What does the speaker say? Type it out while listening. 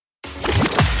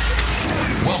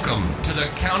the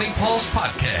County Pulse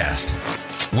Podcast,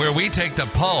 where we take the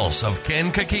pulse of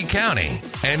Kankakee County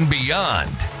and beyond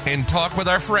and talk with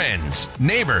our friends,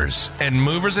 neighbors, and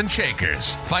movers and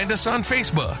shakers. Find us on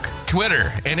Facebook,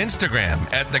 Twitter, and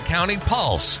Instagram at the County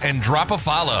Pulse and drop a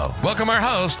follow. Welcome our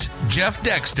host, Jeff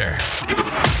Dexter.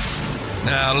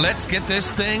 Now let's get this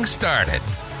thing started.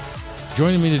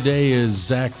 Joining me today is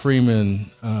Zach Freeman,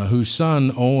 whose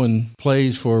son, Owen,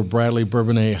 plays for Bradley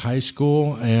Bourbonnais High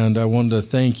School. And I wanted to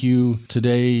thank you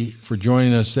today for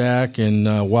joining us, Zach, and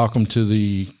welcome to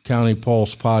the County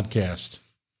Pulse Podcast.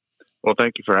 Well,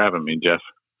 thank you for having me, Jeff.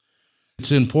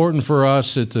 It's important for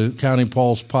us at the County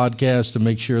Pulse Podcast to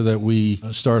make sure that we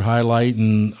start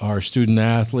highlighting our student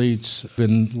athletes.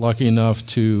 Been lucky enough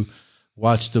to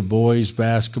watch the boys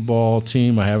basketball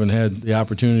team. I haven't had the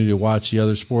opportunity to watch the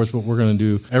other sports, but we're going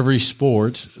to do every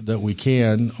sport that we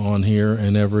can on here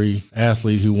and every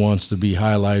athlete who wants to be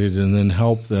highlighted, and then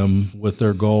help them with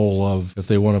their goal of if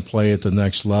they want to play at the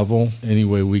next level. Any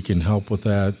way we can help with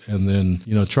that, and then,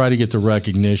 try to get the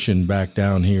recognition back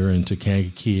down here into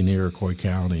Kankakee and Iroquois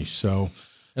County.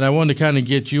 And I wanted to kind of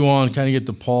get you on, kind of get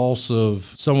the pulse of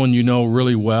someone you know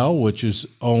really well, which is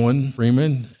Owen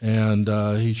Freeman, and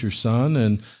he's your son.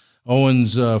 And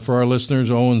Owen's, for our listeners,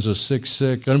 Owen's a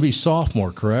 6'6", going to be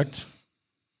sophomore, correct?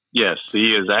 Yes,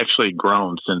 he has actually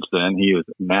grown since then. He is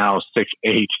now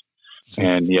 6'8",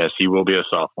 and yes, he will be a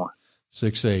sophomore.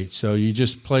 6'8". So you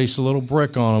just place a little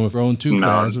brick on him if you're going too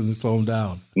fast and slow him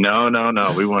down. No.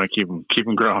 We want to keep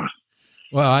him growing.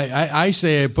 Well, I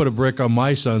say I put a brick on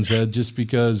my son's head just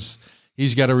because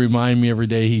he's got to remind me every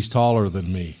day he's taller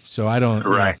than me. So I don't.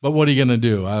 Right. But what are you going to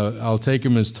do? I'll take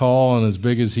him as tall and as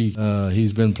big as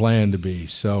he's been planned to be.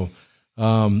 So,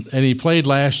 and he played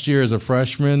last year as a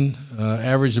freshman,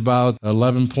 averaged about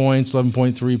 11 points,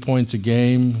 11.3 points a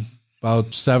game, about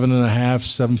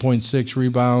 7.6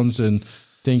 rebounds, and I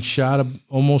think shot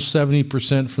almost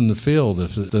 70% from the field,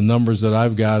 if the numbers that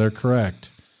I've got are correct.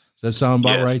 Does that sound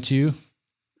about right to you?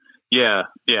 Yeah.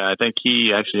 I think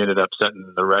he actually ended up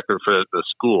setting the record for the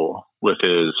school with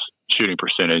his shooting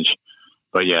percentage.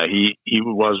 But yeah, he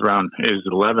was around his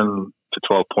 11 to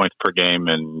 12 points per game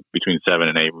and between 7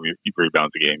 and 8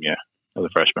 rebounds a game. Yeah, as a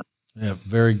freshman. Yeah,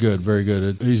 very good, very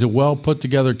good. He's a well put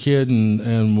together kid,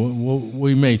 and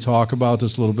we may talk about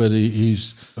this a little bit.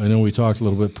 I know we talked a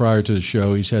little bit prior to the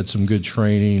show. He's had some good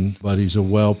training, but he's a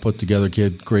well put together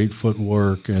kid, great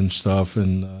footwork and stuff,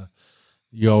 and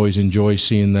you always enjoy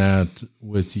seeing that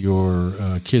with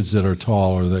your kids that are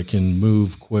taller, that can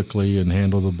move quickly and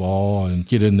handle the ball and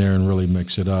get in there and really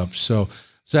mix it up. So,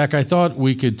 Zach, I thought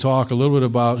we could talk a little bit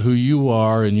about who you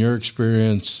are and your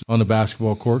experience on the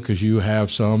basketball court, because you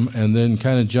have some, and then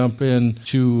kind of jump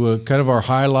into kind of our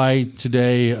highlight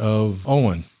today of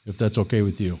Owen, if that's okay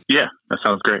with you. Yeah, that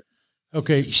sounds great.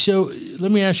 Okay, so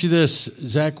let me ask you this,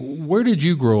 Zach, where did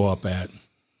you grow up at?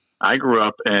 I grew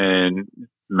up in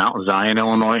Mount Zion,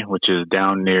 Illinois, which is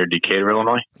down near Decatur,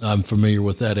 Illinois. I'm familiar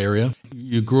with that area.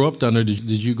 You grew up down there. Did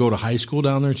you go to high school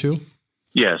down there too?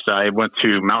 Yes, I went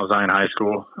to Mount Zion High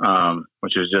School,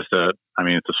 which is just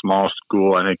it's a small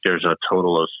school. I think there's a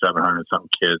total of 700-something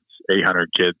kids, 800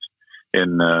 kids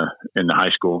in the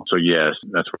high school. So yes,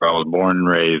 that's where I was born and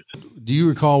raised. Do you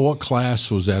recall what class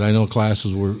was that? I know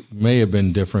classes may have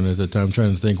been different at the time. I'm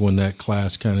trying to think when that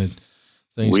class kind of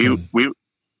things.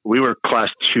 We were class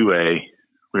 2A.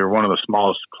 We were one of the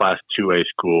smallest class 2A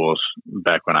schools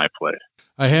back when I played.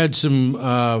 I had some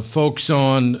folks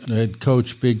on. I had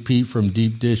Coach Big Pete from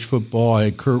Deep Dish Football. I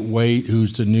had Kurt Waite,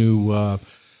 who's the new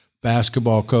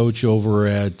basketball coach over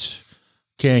at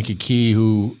Kankakee,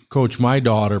 who coached my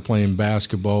daughter playing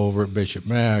basketball over at Bishop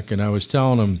Mack. And I was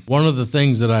telling him one of the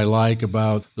things that I like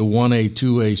about the 1A,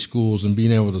 2A schools and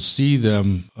being able to see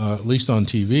them, at least on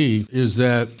TV, is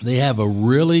that they have a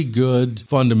really good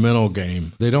fundamental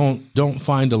game. They don't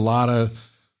find a lot of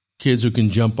kids who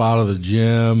can jump out of the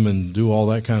gym and do all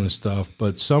that kind of stuff.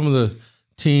 But some of the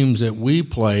teams that we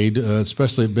played,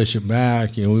 especially at Bishop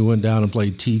Mack, we went down and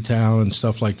played T-Town and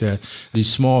stuff like that.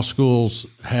 These small schools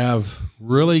have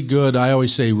really good, I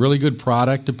always say, really good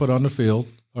product to put on the field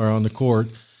or on the court,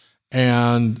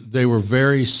 and they were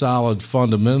very solid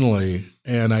fundamentally.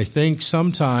 And I think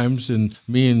sometimes, and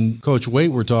me and Coach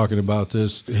Waite were talking about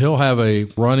this, he'll have a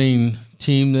running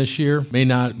team this year. May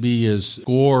not be as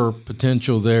score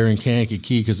potential there in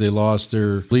Kankakee because they lost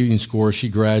their leading scorer. She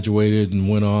graduated and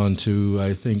went on to,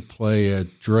 I think, play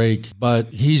at Drake. But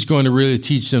he's going to really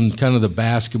teach them kind of the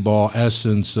basketball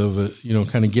essence of it,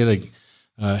 kind of get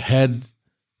a head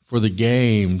for the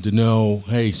game to know,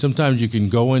 hey, sometimes you can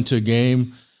go into a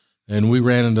game, and we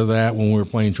ran into that when we were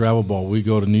playing travel ball. We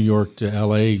go to New York to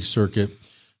L.A. circuit,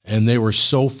 and they were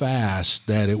so fast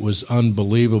that it was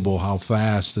unbelievable how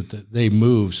fast that they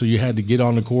moved. So you had to get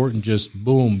on the court and just,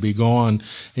 boom, be gone.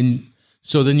 And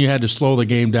so then you had to slow the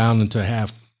game down into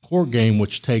half-court game,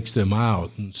 which takes them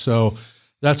out. And so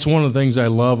that's one of the things I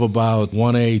love about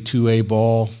 1A, 2A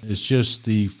ball is just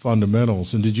the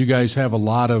fundamentals. And did you guys have a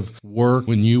lot of work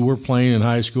when you were playing in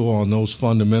high school on those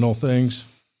fundamental things?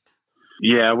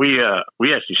 Yeah, we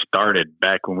actually started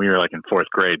back when we were like in fourth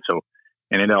grade. So,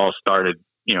 and it all started,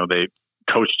 they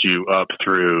coached you up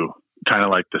through kind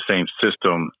of like the same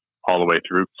system all the way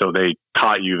through. So they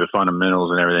taught you the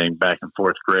fundamentals and everything back in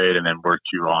fourth grade and then worked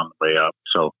you on the way up.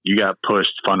 So you got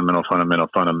pushed fundamental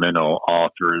all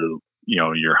through,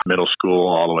 your middle school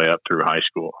all the way up through high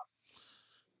school.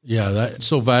 Yeah, that's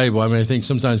so valuable. I mean, I think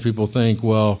sometimes people think,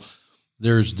 well,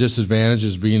 there's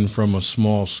disadvantages being from a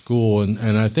small school. And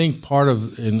I think part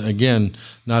of, and again,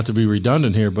 not to be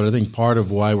redundant here, but I think part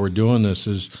of why we're doing this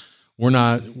is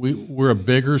we're a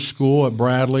bigger school at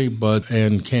Bradley,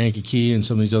 and Kankakee and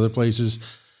some of these other places.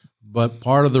 But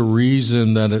part of the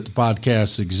reason that the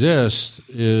podcast exists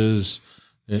is,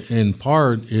 in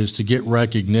part, is to get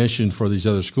recognition for these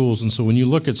other schools. And so when you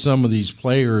look at some of these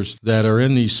players that are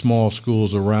in these small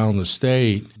schools around the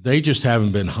state, they just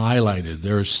haven't been highlighted.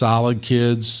 They're solid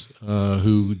kids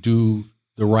who do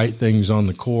the right things on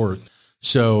the court.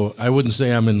 So I wouldn't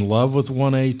say I'm in love with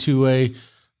 1A, 2A,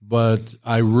 but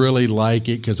I really like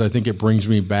it because I think it brings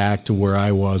me back to where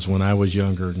I was when I was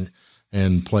younger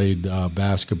and played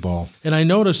basketball. And I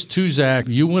noticed too, Zach,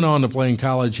 you went on to play in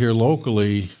college here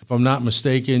locally. If I'm not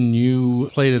mistaken, you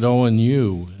played at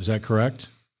ONU. Is that correct?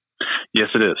 Yes,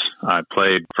 it is. I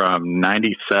played from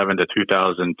 97 to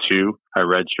 2002. I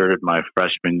redshirted my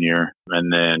freshman year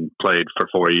and then played for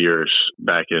 4 years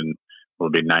back in,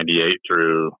 will be 98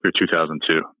 through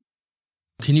 2002.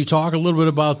 Can you talk a little bit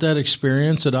about that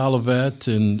experience at Olivet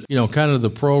and, kind of the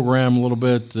program a little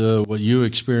bit, what you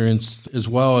experienced, as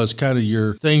well as kind of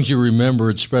your things you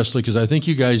remembered, especially because I think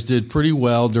you guys did pretty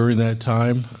well during that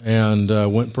time and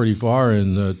went pretty far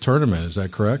in the tournament. Is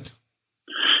that correct?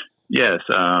 Yes.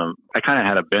 I kind of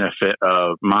had a benefit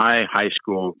of my high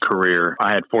school career.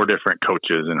 I had 4 different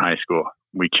coaches in high school.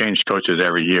 We changed coaches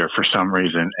every year for some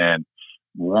reason. And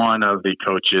one of the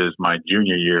coaches my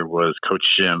junior year was Coach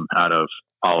Shim out of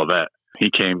Olivet. He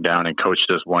came down and coached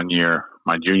us 1 year,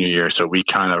 my junior year. So we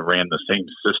kind of ran the same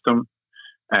system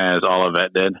as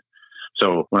Olivet did.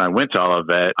 So when I went to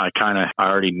Olivet, I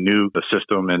already knew the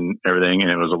system and everything.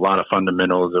 And it was a lot of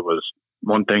fundamentals. It was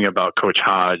one thing about Coach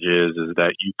Hodge is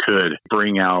that you could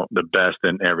bring out the best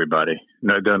in everybody.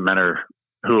 No, it doesn't matter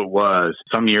who it was.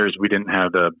 Some years we didn't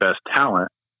have the best talent,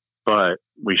 but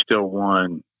we still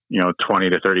won, 20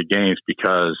 to 30 games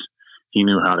because he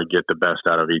knew how to get the best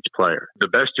out of each player. The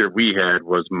best year we had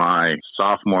was my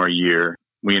sophomore year.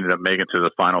 We ended up making it to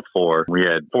the Final Four. We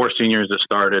had 4 seniors that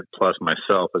started, plus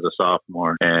myself as a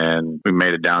sophomore, and we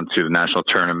made it down to the national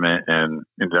tournament and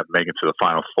ended up making it to the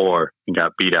Final Four and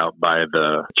got beat out by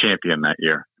the champion that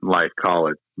year, Life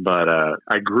College. But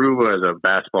I grew as a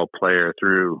basketball player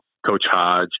through Coach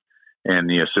Hodge and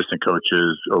the assistant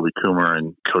coaches, Obi Coomer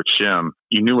and Coach Shim.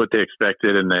 You knew what they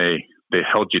expected, and they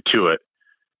held you to it.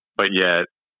 But yet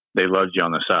they loved you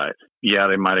on the side. Yeah,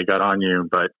 they might have got on you,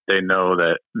 but they know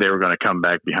that they were going to come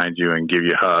back behind you and give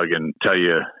you a hug and tell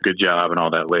you good job and all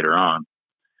that later on.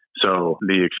 So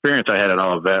the experience I had at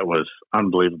Olivet was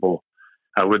unbelievable.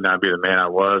 I would not be the man I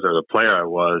was or the player I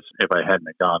was if I hadn't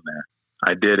gone there.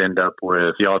 I did end up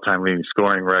with the all-time leading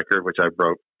scoring record, which I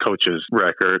broke Coach's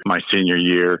record my senior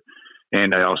year.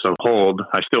 And I still hold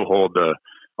the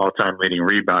all-time leading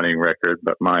rebounding record,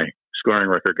 but my scoring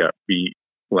record got beat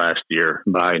last year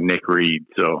by Nick Reed.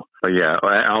 So, but yeah,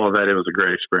 all of that, it was a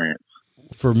great experience.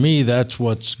 For me, that's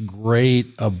what's great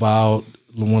about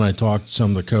when I talk to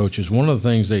some of the coaches. One of the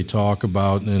things they talk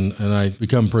about, and I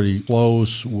become pretty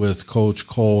close with Coach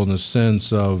Cole in the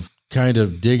sense of kind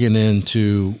of digging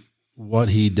into what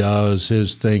he does,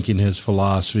 his thinking, his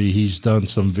philosophy. He's done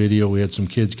some video. We had some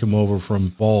kids come over from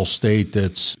Ball State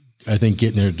that's, I think,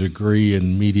 getting their degree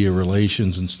in media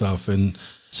relations and stuff. And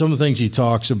some of the things he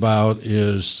talks about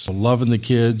is loving the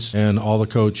kids, and all the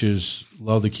coaches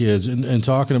love the kids, and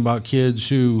talking about kids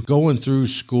who going through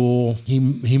school. He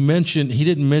mentioned, he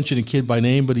didn't mention a kid by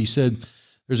name, but he said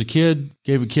there's a kid,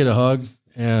 gave a kid a hug,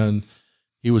 and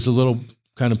he was a little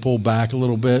kind of pulled back a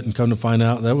little bit, and come to find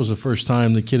out that was the first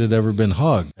time the kid had ever been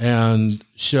hugged. And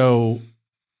so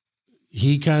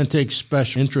he kind of takes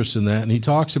special interest in that, and he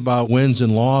talks about wins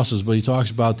and losses, but he talks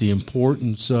about the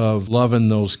importance of loving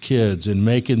those kids and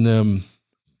making them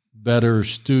better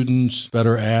students,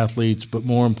 better athletes, but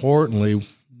more importantly,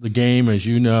 the game, as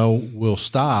you know, will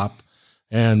stop,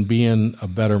 and being a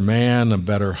better man, a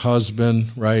better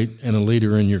husband, right, and a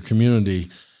leader in your community.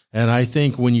 And I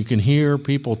think when you can hear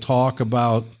people talk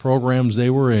about programs they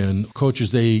were in,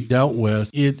 coaches they dealt with,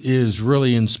 it is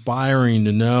really inspiring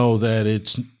to know that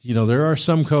it's, there are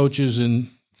some coaches, and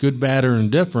good, bad, or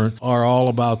indifferent, are all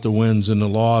about the wins and the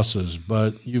losses.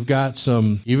 But you've got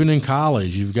some, even in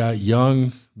college, you've got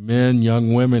young men,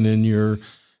 young women in your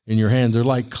hands. They're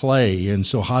like clay. And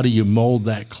so how do you mold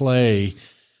that clay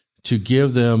to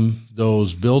give them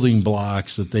those building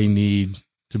blocks that they need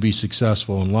to be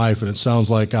successful in life? And it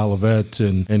sounds like Olivet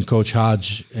and Coach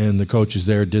Hodge and the coaches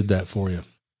there did that for you.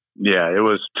 Yeah, it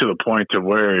was to the point to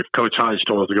where if Coach Hodge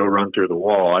told us to go run through the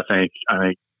wall, I think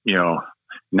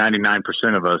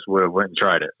 99% of us would have went and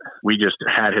tried it. We just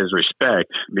had his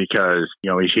respect because,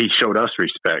 he showed us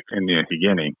respect in the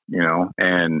beginning,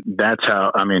 and that's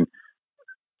how, I don't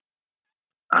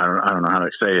know how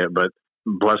to say it, but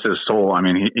bless his soul.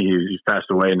 He's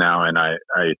passed away now, and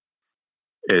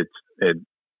it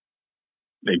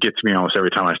gets me almost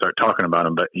every time I start talking about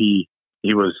him, but he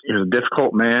was a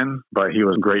difficult man, but he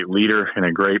was a great leader and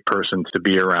a great person to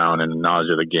be around in the knowledge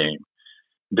of the game.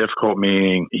 Difficult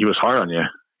meaning he was hard on you.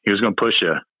 He was going to push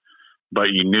you, but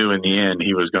you knew in the end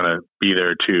he was going to be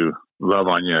there to love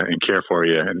on you and care for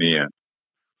you in the end.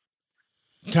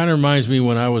 Kind of reminds me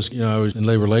when I was in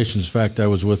labor relations. In fact, I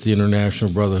was with the International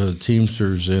Brotherhood of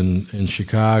Teamsters in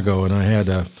Chicago, and I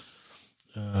had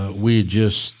we had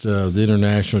just, the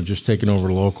International just taken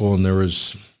over local, and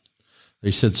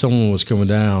they said someone was coming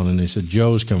down, and they said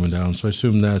Joe's coming down. So I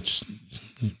assume that's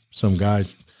some guy.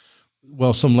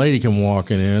 Well, some lady came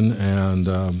walking in,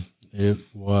 and it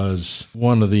was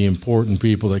one of the important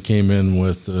people that came in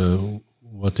with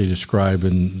what they describe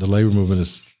in the labor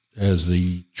movement as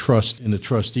the trust in the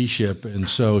trusteeship. And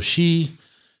so she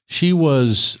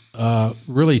was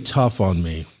really tough on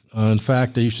me. In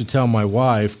fact, I used to tell my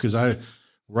wife, because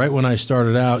right when I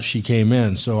started out, she came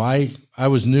in. So I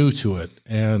was new to it.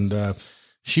 And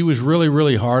she was really,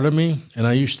 really hard on me. And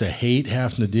I used to hate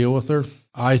having to deal with her.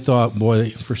 I thought,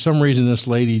 boy, for some reason, this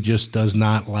lady just does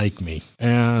not like me.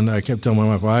 And I kept telling my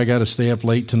wife, well, I got to stay up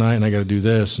late tonight and I got to do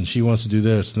this. And she wants to do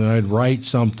this. And then I'd write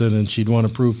something and she'd want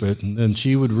to proof it. And then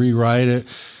she would rewrite it.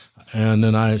 And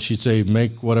then she'd say,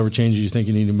 make whatever changes you think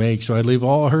you need to make. So I'd leave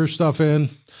all her stuff in,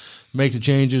 make the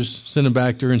changes, send them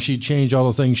back to her, and she'd change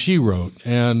all the things she wrote.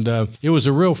 And it was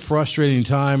a real frustrating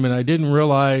time. And I didn't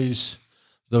realize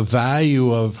the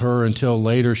value of her until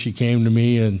later. She came to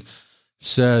me and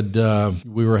said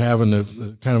we were having a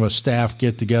kind of a staff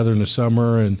get together in the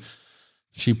summer, and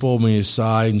she pulled me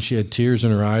aside and she had tears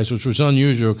in her eyes, which was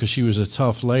unusual because she was a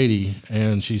tough lady.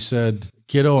 And she said,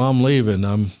 kiddo, I'm leaving.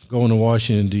 I'm going to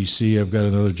Washington, D.C. I've got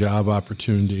another job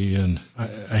opportunity. And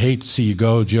I hate to see you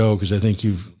go, Joe, because I think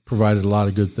you've provided a lot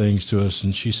of good things to us.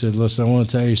 And she said, listen, I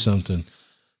want to tell you something.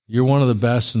 You're one of the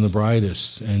best and the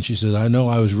brightest. And she said, I know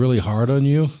I was really hard on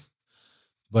you,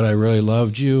 but I really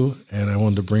loved you, and I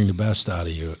wanted to bring the best out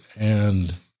of you.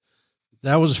 And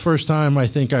that was the first time I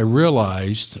think I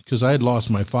realized, because I had lost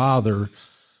my father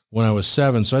when I was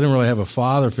 7, so I didn't really have a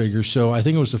father figure. So I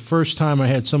think it was the first time I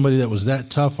had somebody that was that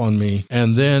tough on me.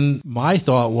 And then my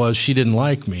thought was she didn't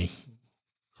like me.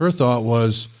 Her thought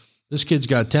was, this kid's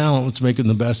got talent, let's make him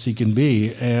the best he can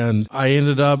be. And I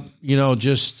ended up,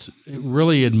 just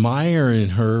really admiring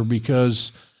her,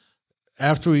 because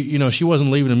after she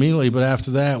wasn't leaving immediately, but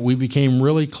after that, we became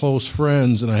really close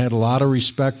friends, and I had a lot of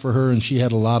respect for her, and she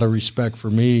had a lot of respect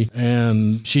for me.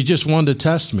 And she just wanted to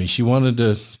test me. She wanted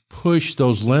to push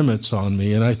those limits on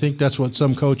me. And I think that's what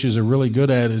some coaches are really good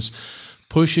at, is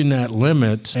pushing that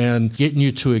limit and getting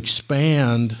you to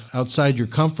expand outside your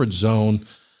comfort zone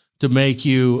to make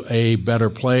you a better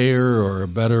player or a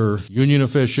better union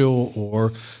official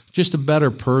or just a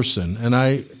better person. And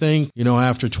I think,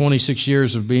 after 26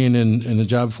 years of being in the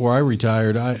job before I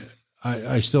retired,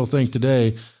 I still think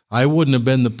today I wouldn't have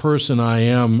been the person I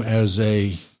am as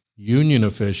a union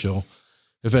official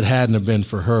if it hadn't have been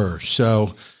for her.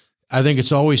 So I think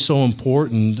it's always so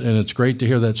important, and it's great to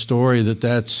hear that story,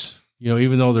 that's,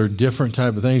 even though they're different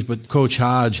type of things, but Coach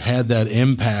Hodge had that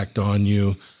impact on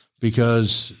you,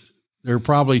 because there are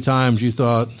probably times you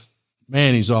thought,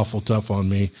 man, he's awful tough on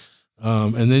me.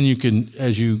 And then you can,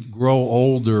 as you grow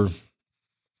older,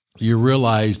 you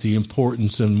realize the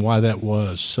importance and why that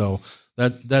was. So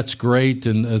that's great,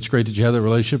 and it's great that you have that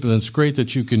relationship, and it's great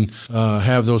that you can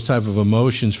have those type of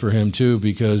emotions for him too,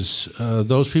 because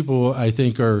those people, I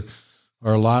think, are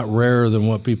a lot rarer than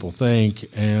what people think.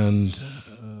 And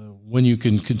when you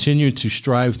can continue to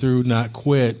strive through, not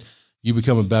quit, you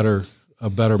become a better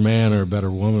man or a better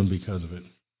woman because of it.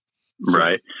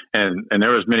 Right. And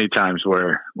there was many times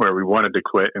where we wanted to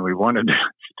quit and we wanted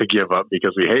to give up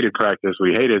because we hated practice.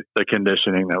 We hated the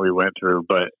conditioning that we went through,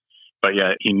 but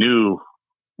yet he knew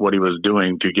what he was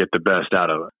doing to get the best out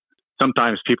of it.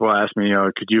 Sometimes people ask me,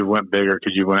 could you have went bigger?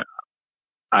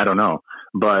 I don't know,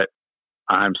 but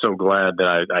I'm so glad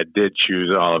that I did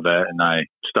choose all of that and I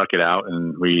stuck it out,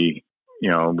 and we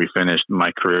finished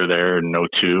my career there in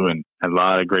 2002 and had a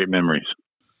lot of great memories.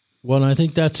 Well, and I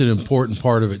think that's an important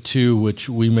part of it too, which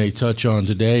we may touch on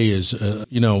today is,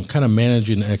 kind of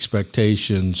managing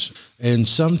expectations. And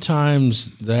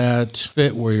sometimes that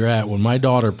fit where you're at. When my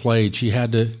daughter played, she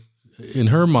had to, in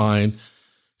her mind,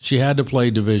 she had to play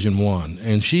Division I,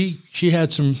 and she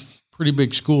had some pretty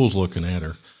big schools looking at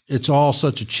her. It's all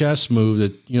such a chess move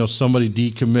that, somebody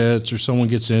decommits or someone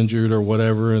gets injured or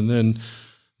whatever, and then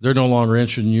they're no longer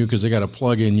interested in you because they got to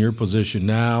plug in your position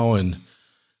now. And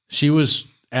she was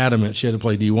adamant she had to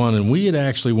play D1, and we had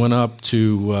actually went up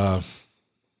to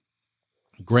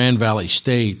Grand Valley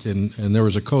State, and there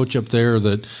was a coach up there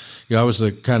that, I was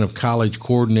the kind of college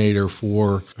coordinator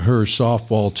for her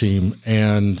softball team,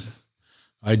 and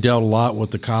I dealt a lot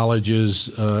with the colleges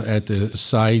at the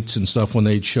sites and stuff when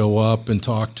they'd show up and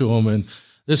talk to them. And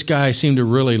this guy seemed to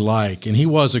really like, and he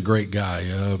was a great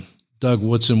guy. Doug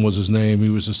Woodson was his name. He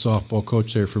was a softball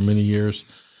coach there for many years.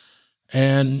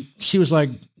 And she was like,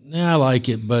 I like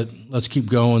it, but let's keep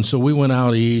going. So we went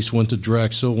out east, went to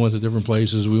Drexel, went to different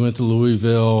places. We went to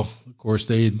Louisville. Of course,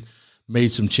 they'd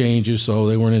made some changes, so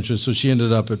they weren't interested. So she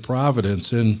ended up at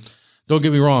Providence. And don't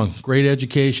get me wrong, great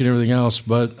education, everything else.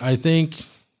 But I think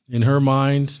in her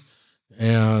mind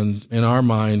and in our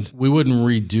mind, we wouldn't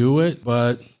redo it.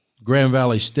 But Grand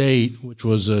Valley State, which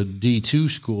was a D2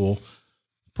 school,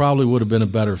 probably would have been a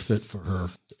better fit for her.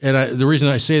 And the reason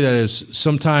I say that is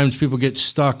sometimes people get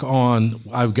stuck on,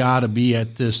 I've got to be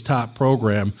at this top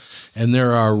program, and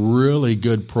there are really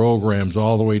good programs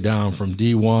all the way down from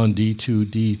D1, D2,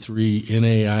 D3,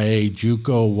 NAIA,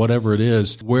 JUCO, whatever it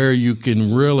is, where you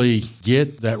can really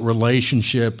get that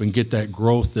relationship and get that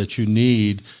growth that you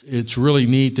need. It's really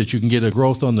neat that you can get a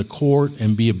growth on the court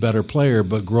and be a better player,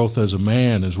 but growth as a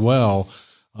man as well,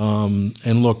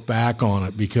 and look back on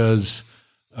it, because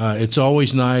it's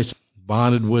always nice.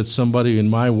 Bonded with somebody in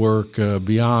my work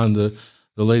beyond the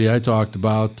lady I talked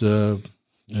about, a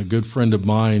good friend of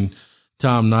mine,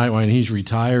 Tom Nightwine. He's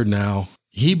retired now.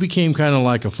 He became kind of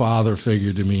like a father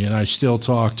figure to me, and I still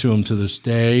talk to him to this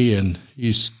day, and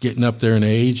he's getting up there in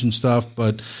age and stuff.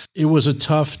 But it was a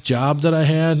tough job that I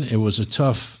had. It was a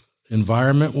tough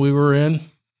environment we were in.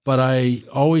 But I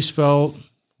always felt,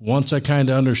 once I kind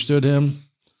of understood him,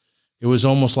 it was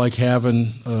almost like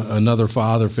having another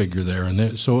father figure there,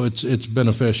 and so it's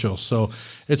beneficial. So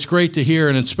it's great to hear,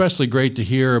 and it's especially great to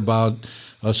hear about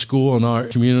a school in our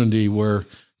community where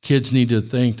kids need to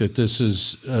think that this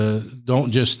is, don't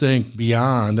just think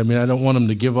beyond. I mean, I don't want them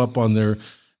to give up on their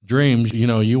dreams.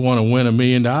 You want to win $1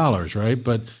 million, right?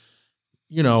 But,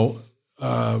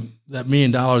 that $1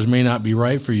 million may not be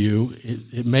right for you.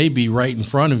 It may be right in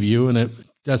front of you, and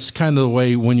that's kind of the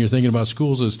way when you're thinking about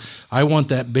schools is, I want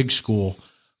that big school,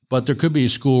 but there could be a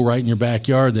school right in your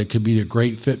backyard that could be a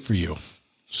great fit for you.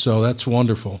 So that's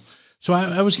wonderful. So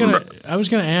I was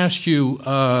gonna ask you,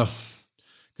 because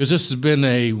this has been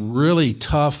a really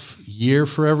tough year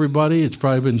for everybody. It's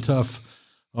probably been tough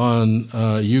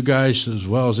on you guys as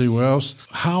well as anyone else.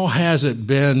 How has it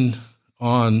been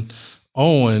on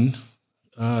Owen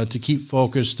to keep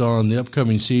focused on the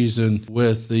upcoming season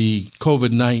with the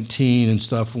COVID-19 and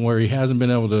stuff, where he hasn't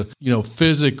been able to,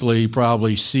 physically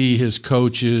probably see his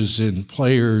coaches and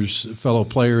fellow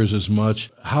players as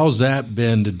much? How's that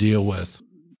been to deal with?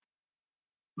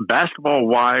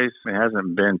 Basketball-wise, it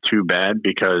hasn't been too bad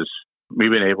because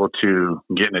we've been able to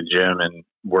get in the gym and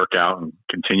work out and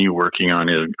continue working on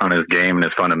his game and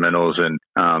his fundamentals and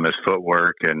his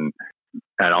footwork and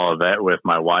all of that with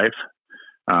my wife.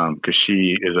 Because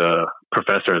she is a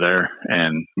professor there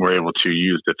and we're able to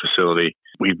use the facility.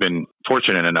 We've been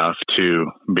fortunate enough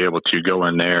to be able to go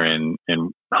in there and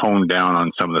hone down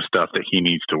on some of the stuff that he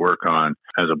needs to work on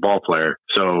as a ball player.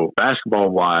 So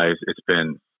basketball-wise,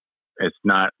 it's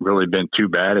not really been too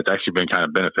bad. It's actually been kind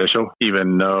of beneficial,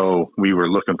 even though we were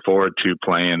looking forward to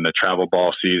playing the travel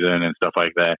ball season and stuff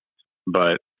like that.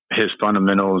 But his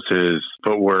fundamentals, his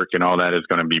footwork and all that is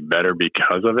going to be better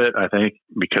because of it, I think,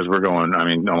 because we're going,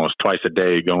 almost twice a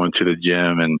day going to the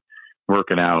gym and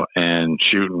working out and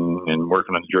shooting and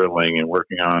working on dribbling and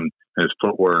working on his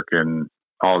footwork and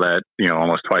all that,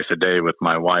 almost twice a day with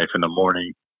my wife in the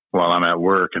morning while I'm at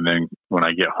work. And then when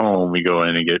I get home, we go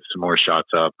in and get some more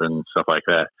shots up and stuff like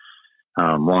that.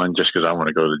 One, just because I want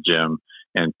to go to the gym,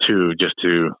 and two,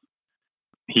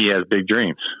 he has big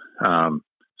dreams.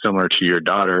 similar to your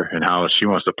daughter and how she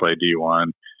wants to play D1.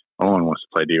 Owen wants to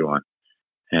play D1.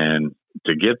 And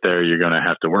to get there, you're going to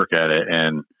have to work at it.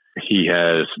 And he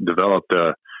has developed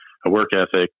a work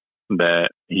ethic that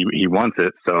he wants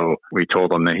it. So we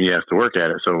told him that he has to work at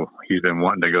it. So he's been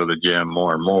wanting to go to the gym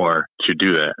more and more to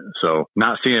do that. So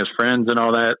not seeing his friends and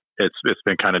all that, it's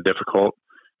been kind of difficult.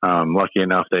 Lucky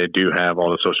enough, they do have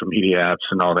all the social media apps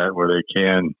and all that where they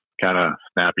can kind of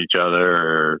snap each other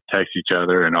or text each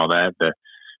other and all that,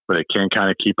 where they can kind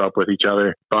of keep up with each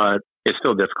other. But it's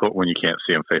still difficult when you can't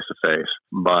see him face to face.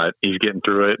 But he's getting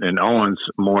through it. And Owen's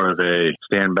more of a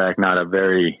stand back, not a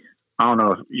very, I don't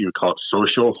know if you would call it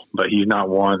social, but he's not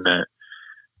one that,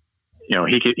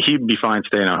 he'd be fine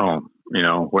staying at home,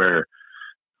 where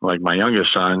like my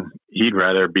youngest son, he'd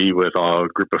rather be with a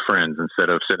group of friends instead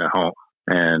of sitting at home.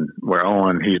 And where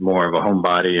Owen, he's more of a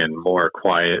homebody and more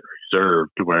quiet,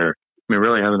 reserved, where it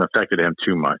really hasn't affected him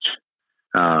too much.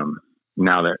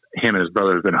 Now that him and his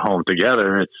brother have been home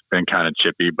together, it's been kind of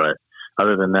chippy. But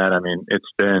other than that, it's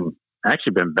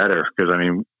been better because,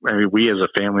 we as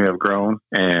a family have grown,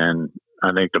 and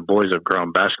I think the boys have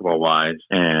grown basketball-wise,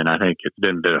 and I think it's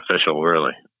been beneficial,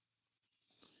 really.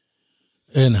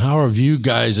 And how have you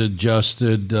guys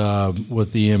adjusted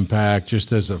with the impact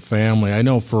just as a family? I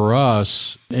know for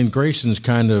us, and Grayson's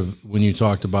kind of, when you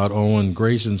talked about Owen,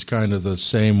 Grayson's kind of the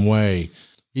same way.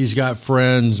 He's got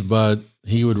friends, but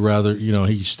he would rather,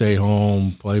 he stay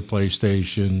home, play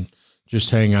PlayStation, just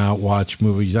hang out, watch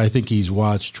movies. I think he's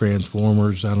watched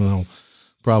Transformers, I don't know,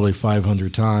 probably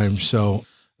 500 times. So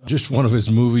just one of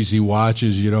his movies he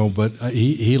watches, but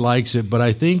he likes it. But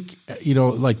I think,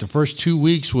 like the first 2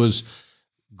 weeks was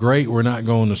great. We're not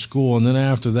going to school. And then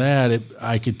after that,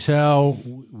 I could tell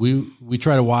we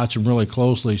try to watch him really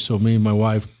closely. So me and my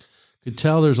wife could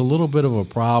tell there's a little bit of a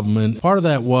problem. And part of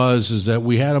that is that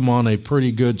we had him on a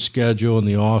pretty good schedule in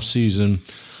the off season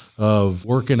of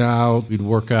working out. We'd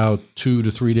work out 2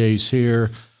 to 3 days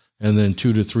here and then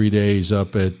 2 to 3 days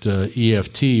up at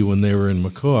EFT when they were in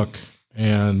McCook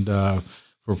and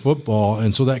for football.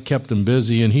 And so that kept him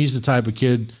busy. And he's the type of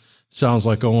kid, sounds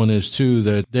like Owen is too,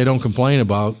 that they don't complain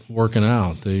about working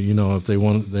out. They, if they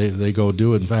want, they go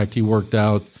do it. In fact, he worked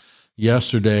out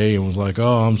yesterday and was like,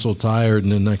 oh, I'm so tired.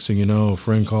 And then next thing you know, a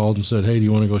friend called and said, hey, do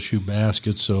you want to go shoot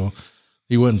baskets? So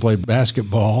he went and played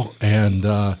basketball and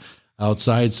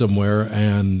outside somewhere.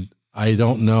 And I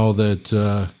don't know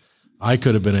that I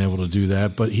could have been able to do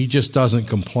that, but he just doesn't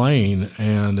complain.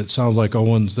 And it sounds like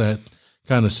Owen's that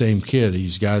kind of same kid.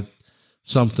 He's got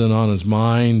something on his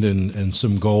mind and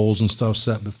some goals and stuff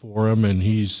set before him, and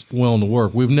he's willing to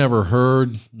work. We've never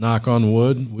heard, knock on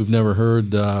wood, we've never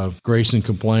heard Grayson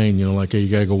complain, like, hey, you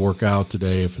got to go work out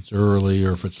today if it's early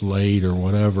or if it's late or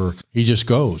whatever. He just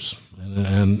goes.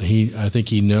 And I think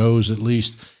he knows, at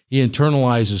least he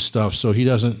internalizes stuff, so he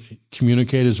doesn't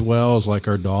communicate as well as like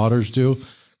our daughters do.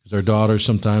 Because our daughters,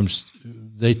 sometimes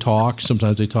they talk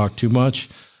too much.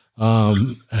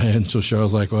 And so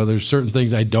Cheryl's like, well, there's certain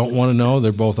things I don't want to know.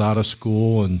 They're both out of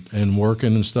school and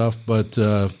working and stuff, but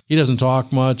he doesn't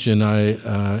talk much, and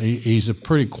he's a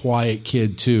pretty quiet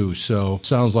kid too. So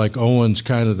sounds like Owen's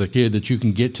kind of the kid that you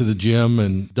can get to the gym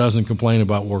and doesn't complain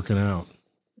about working out.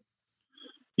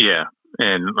 Yeah.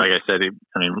 And like I said,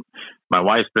 my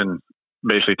wife's been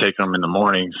basically taking them in the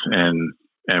mornings and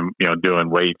doing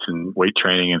weights and weight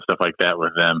training and stuff like that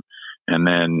with them. And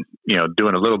then,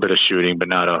 doing a little bit of shooting, but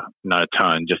not a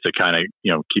ton, just to kind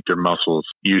of, keep their muscles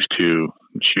used to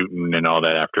shooting and all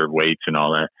that after weights and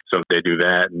all that. So if they do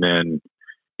that, and then,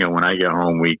 when I get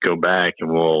home, we go back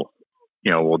and we'll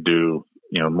do,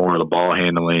 more of the ball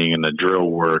handling and the drill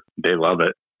work. They love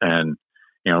it. And,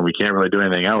 we can't really do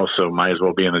anything else. So might as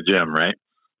well be in the gym, right?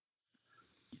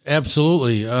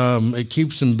 Absolutely. It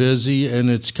keeps them busy,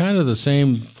 and it's kind of the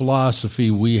same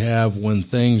philosophy we have when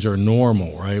things are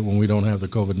normal, right? When we don't have the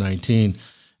COVID-19,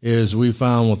 is we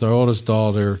found with our oldest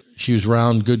daughter, she was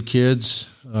around good kids.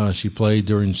 She played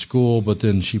during school, but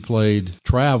then she played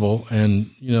travel.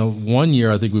 And, 1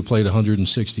 year I think we played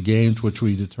 160 games, which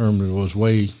we determined was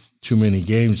way too many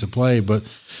games to play. But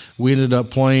we ended up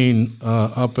playing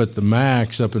up at the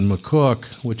Max up in McCook,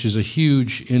 which is a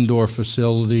huge indoor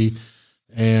facility.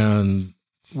 And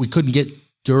we couldn't get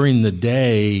during the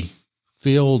day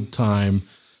field time,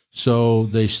 so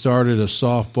they started a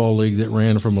softball league that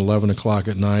ran from 11 o'clock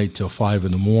at night till 5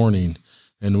 in the morning,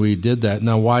 and we did that.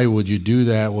 Now, why would you do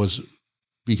that was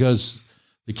because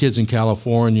the kids in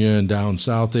California and down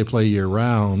south, they play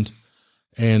year-round,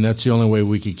 and that's the only way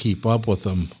we could keep up with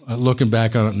them. Looking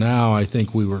back on it now, I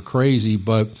think we were crazy,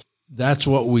 but that's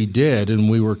what we did, and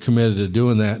we were committed to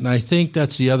doing that. And I think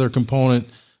that's the other component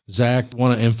Zach,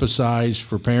 want to emphasize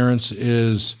for parents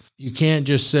is, you can't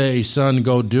just say, son,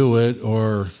 go do it,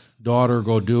 or daughter,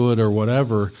 go do it, or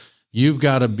whatever. You've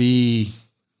got to be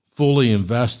fully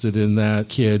invested in that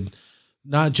kid,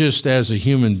 not just as a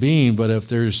human being, but if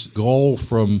there's goal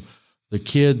from the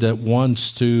kid that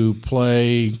wants to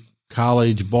play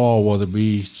college ball, whether it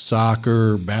be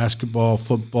soccer, basketball,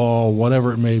 football,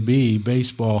 whatever it may be,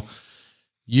 baseball,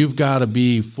 you've got to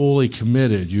be fully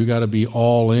committed. You got to be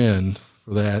all in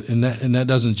for that. And that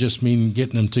doesn't just mean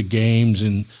getting them to games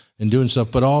and doing stuff,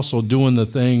 but also doing the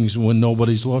things when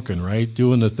nobody's looking, right?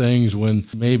 Doing the things when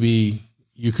maybe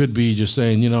you could be just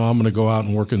saying, I'm going to go out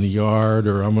and work in the yard,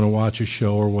 or I'm going to watch a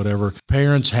show or whatever.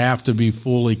 Parents have to be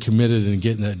fully committed in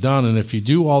getting that done. And if you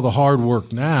do all the hard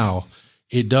work now,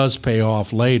 it does pay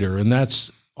off later. And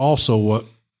that's also what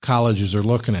colleges are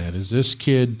looking at. Is this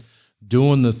kid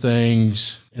doing the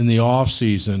things in the off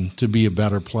season to be a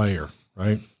better player,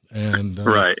 right? And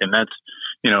right. And that's,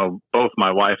 both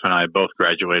my wife and I both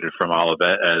graduated from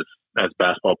Olivet as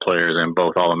basketball players, and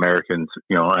both All-Americans,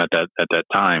 at that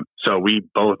time. So we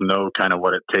both know kind of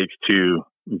what it takes to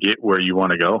get where you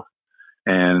want to go.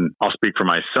 And I'll speak for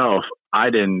myself. I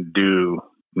didn't do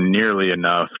nearly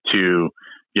enough to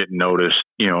get noticed,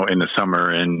 in the summer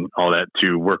and all that,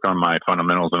 to work on my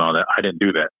fundamentals and all that. I didn't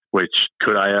do that, which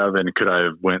could I have, and could I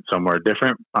have went somewhere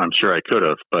different? I'm sure I could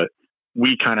have, but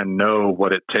we kind of know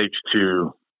what it takes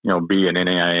to, be an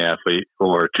NAIA athlete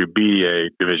or to be a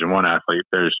Division I athlete.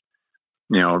 There's,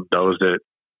 those that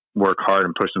work hard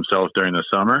and push themselves during the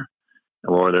summer,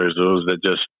 or there's those that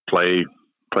just play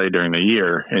during the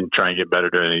year and try and get better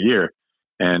during the year.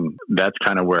 And that's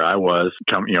kind of where I was,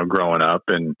 growing up.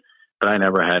 But I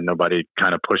never had nobody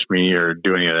kind of push me or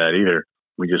do any of that either.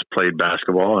 We just played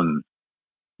basketball and,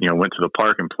 went to the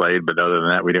park and played. But other than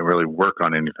that, we didn't really work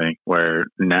on anything. Where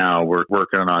now we're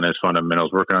working on his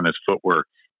fundamentals, working on his footwork,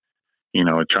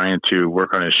 trying to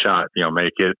work on his shot,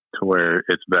 make it to where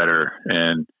it's better.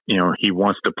 And, he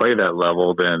wants to play that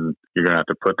level, then you're going to have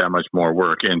to put that much more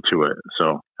work into it.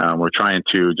 So we're trying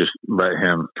to just let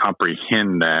him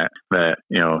comprehend that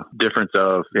difference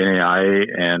of NAIA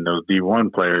and those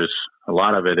D1 players. A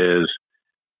lot of it is,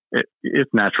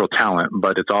 it's natural talent,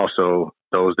 but it's also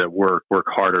those that work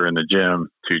harder in the gym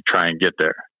to try and get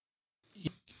there.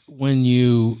 When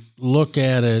you look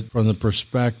at it from the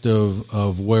perspective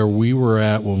of where we were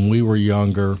at when we were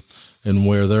younger and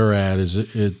where they're at,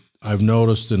 I've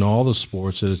noticed in all the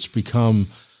sports that it's become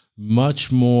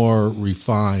much more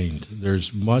refined.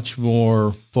 There's much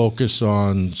more focus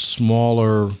on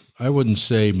smaller, I wouldn't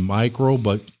say micro,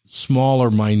 but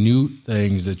smaller, minute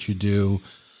things that you do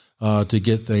to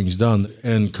get things done.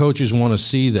 And coaches want to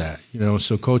see that,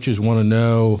 so coaches want to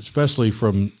know, especially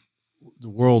from the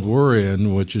world we're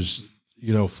in, which is,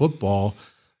 football,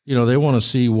 they want to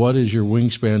see what is your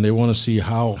wingspan. They want to see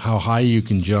how high you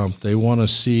can jump. They want to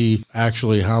see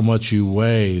actually how much you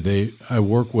weigh. I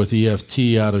work with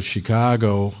EFT out of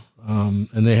Chicago,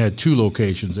 and they had two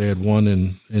locations. They had one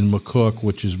in McCook,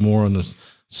 which is more on the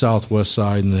southwest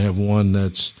side, and they have one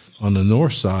that's on the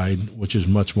north side, which is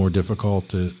much more difficult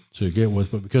to get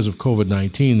with. But because of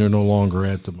COVID-19, they're no longer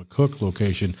at the McCook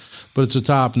location, but it's a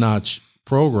top-notch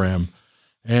program.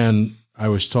 And I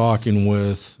was talking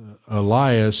with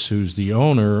Elias, who's the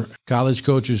owner. College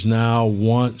coaches now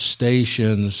want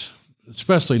stations,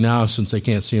 especially now since they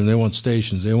can't see them. They want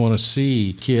stations. They want to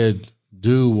see kid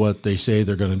do what they say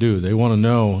they're going to do. They want to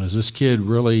know, is this kid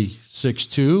really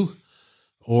 6'2",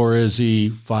 or is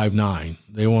he 5'9"?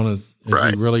 They want to, is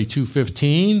he really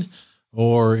 215,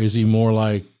 or is he more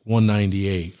like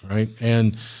 198, right?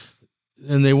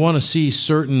 And they want to see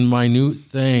certain minute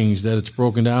things that it's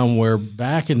broken down, where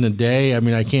back in the day,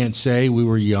 I can't say we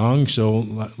were young.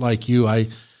 So like you,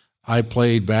 I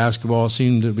played basketball. It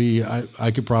seemed to be,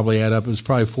 I could probably add up, it was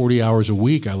probably 40 hours a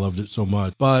week. I loved it so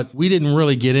much. But we didn't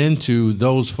really get into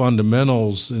those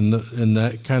fundamentals and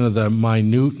that kind of the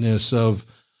minuteness of,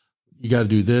 you got to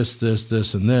do this, this,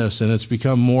 this, and this. And it's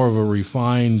become more of a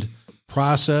refined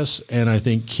process. And I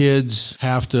think kids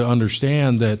have to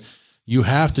understand that you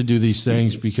have to do these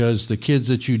things because the kids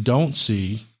that you don't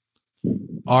see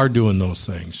are doing those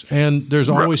things. And there's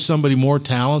always somebody more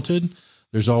talented.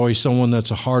 There's always someone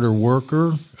that's a harder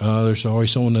worker. There's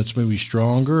always someone that's maybe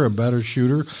stronger, a better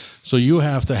shooter. So you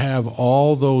have to have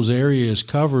all those areas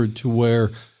covered to where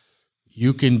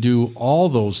you can do all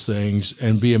those things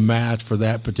and be a match for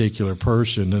that particular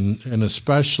person. And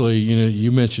especially,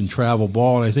 you mentioned travel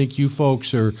ball, and I think you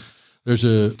folks there's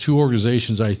two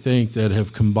organizations, I think, that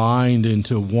have combined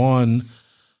into one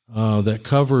that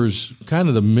covers kind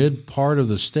of the mid part of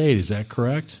the state. Is that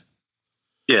correct?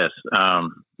 Yes.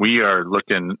 we are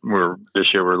looking. This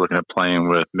year we're looking at playing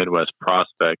with Midwest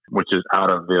Prospect, which is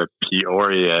out of the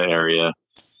Peoria area,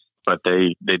 but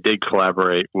they did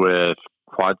collaborate with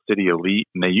Quad City Elite,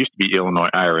 and they used to be Illinois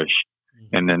Irish,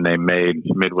 and then they made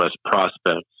Midwest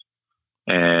Prospects,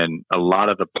 and a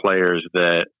lot of the players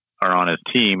that are on his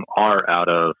team are out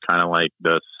of kind of like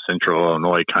the Central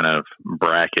Illinois kind of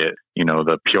bracket,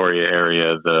 the Peoria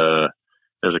area.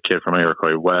 There's a kid from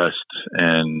Iroquois West,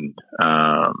 and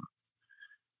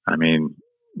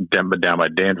down by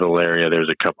Danville area, there's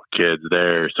a couple kids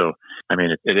there. So,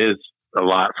 it is a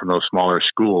lot from those smaller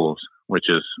schools, which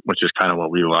is kind of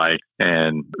what we like,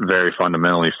 and very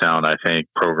fundamentally sound, I think,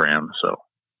 program. So.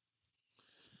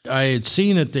 I had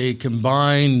seen that they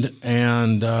combined,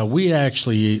 and we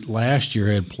actually last year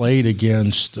had played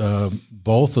against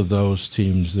both of those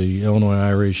teams, the Illinois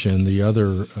Irish and the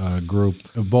other group.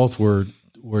 Both were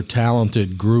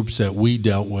talented groups that we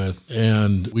dealt with,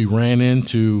 and we ran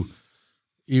into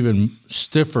even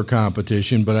stiffer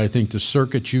competition. But I think the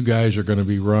circuit you guys are going to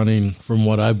be running, from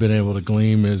what I've been able to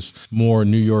glean, is more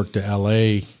New York to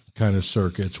L.A. kind of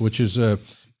circuits, which is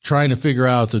trying to figure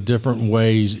out the different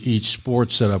ways each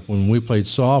sport set up. When we played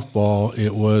softball,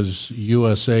 it was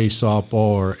USA softball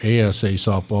or ASA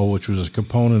softball, which was a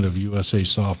component of USA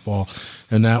softball.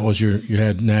 And that was you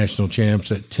had national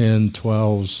champs at 10,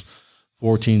 12s,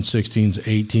 14, 16s,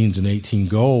 18s, and 18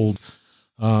 gold.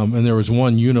 And there was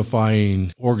one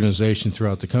unifying organization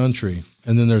throughout the country.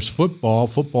 And then there's football.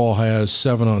 Football has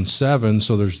 7-on-7,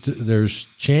 so there's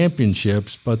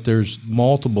championships, but there's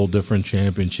multiple different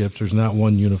championships. There's not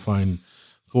one unifying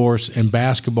force. And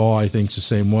basketball, I think, is the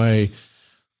same way.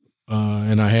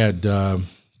 And I had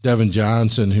Devin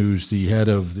Johnson, who's the head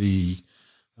of the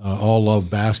All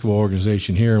Love basketball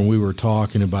organization here, and we were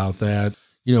talking about that.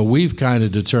 We've kind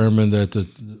of determined that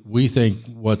we think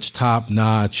what's top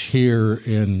notch here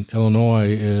in Illinois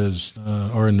is,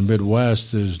 or in the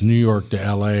Midwest, is New York to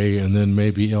LA, and then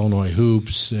maybe Illinois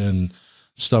hoops and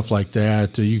stuff like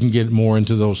that. You can get more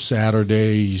into those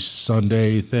Saturday,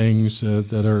 Sunday things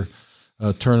that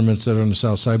are tournaments that are on the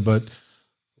South Side, but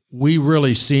we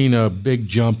really seen a big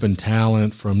jump in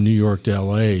talent from New York to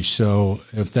LA. So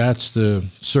if that's the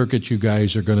circuit you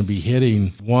guys are going to be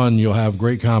hitting, one, you'll have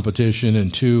great competition,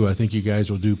 and two, I think you guys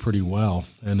will do pretty well.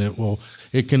 And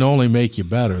it can only make you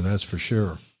better, that's for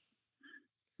sure.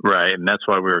 Right. And that's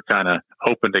why we were kind of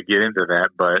hoping to get into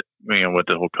that. But, with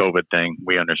the whole COVID thing,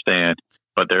 we understand.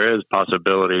 But there is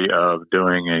possibility of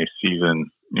doing a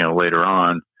season, later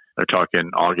on. They're talking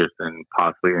August and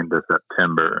possibly into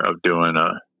September of doing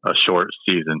a short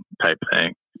season type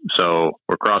thing. So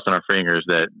we're crossing our fingers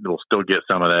that we'll still get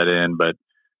some of that in, but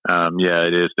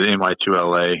it is the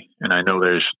NY2LA, and I know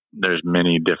there's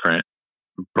many different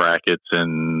brackets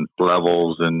and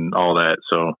levels and all that.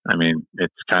 So,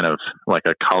 it's kind of like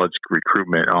a college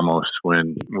recruitment almost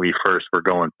when we first were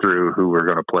going through who we're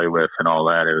going to play with and all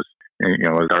that.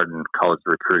 It was starting college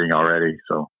recruiting already.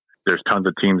 So there's tons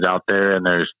of teams out there, and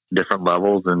there's different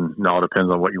levels, and it all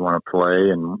depends on what you want to play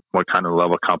and what kind of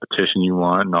level of competition you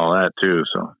want and all that too.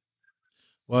 So,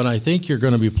 well, and I think you're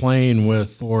going to be playing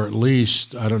with, or at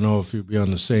least, I don't know if you'll be on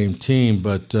the same team,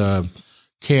 but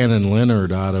Cannon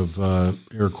Leonard out of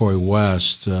Iroquois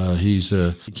West, he's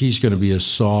going to be a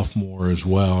sophomore as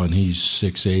well, and he's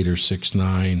 6'8" or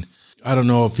 6'9". I don't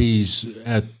know if he's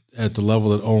at the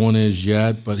level that Owen is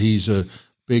yet, but he's a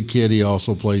big kid. He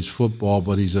also plays football,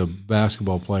 but he's a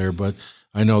basketball player. But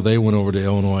I know they went over to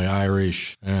Illinois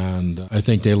Irish, and I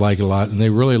think they like it a lot. And they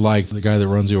really like the guy that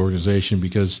runs the organization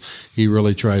because he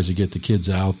really tries to get the kids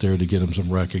out there to get them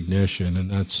some recognition. And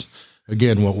that's,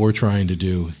 again, what we're trying to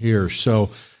do here. So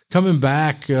coming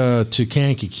back to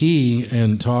Kankakee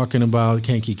and talking about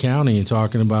Kankakee County and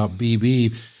talking about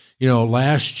BB,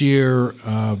 last year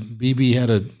BB had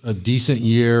a decent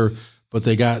year, but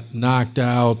they got knocked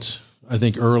out, I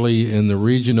think, early in the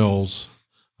regionals,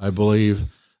 I believe.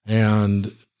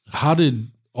 And how did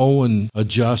Owen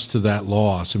adjust to that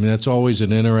loss? That's always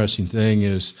an interesting thing,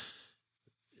 is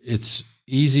it's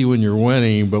easy when you're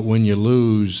winning, but when you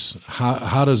lose,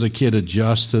 how does a kid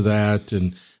adjust to that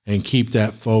and keep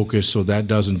that focus so that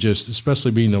doesn't just,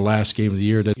 especially being the last game of the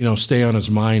year, that, stay on his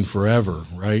mind forever,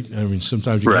 right?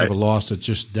 Sometimes you have a loss that's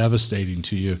just devastating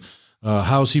to you.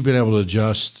 How's he been able to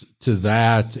adjust to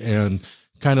that? And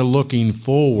kind of looking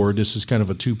forward, this is kind of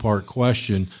a two-part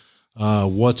question.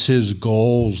 What's his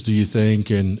goals, do you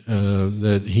think, and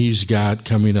that he's got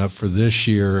coming up for this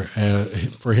year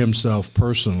for himself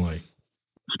personally?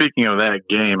 Speaking of that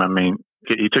game,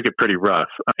 he took it pretty rough.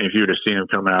 If you would have seen him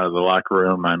coming out of the locker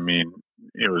room,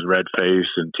 it was red face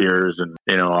and tears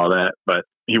and, all that, but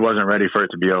he wasn't ready for it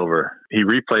to be over. He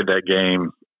replayed that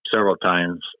game several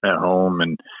times at home,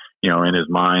 and in his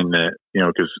mind that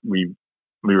because we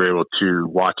were able to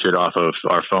watch it off of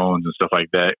our phones and stuff like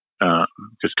that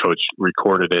because Coach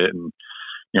recorded it, and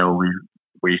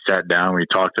we sat down, we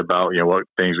talked about what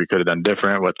things we could have done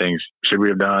different, what things should we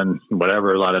have done,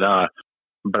 whatever, la da da.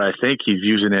 But I think he's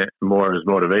using it more as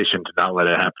motivation to not let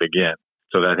it happen again.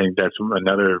 So I think that's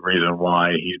another reason why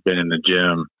he's been in the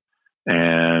gym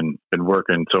and been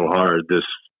working so hard this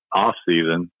off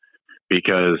season,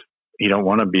 because he don't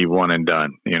want to be one and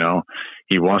done.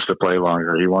 He wants to play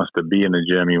longer. He wants to be in the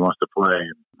gym. He wants to play.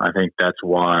 I think that's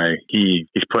why he's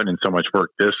putting in so much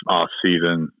work this off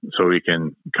season so he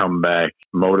can come back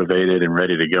motivated and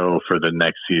ready to go for the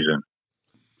next season.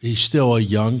 He's still a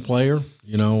young player.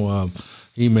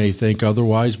 He may think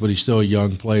otherwise, but he's still a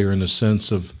young player in the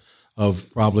sense of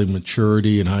probably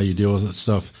maturity and how you deal with that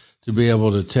stuff. To be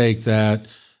able to take that,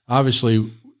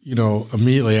 obviously,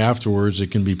 immediately afterwards,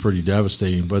 it can be pretty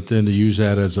devastating. But then to use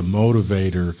that as a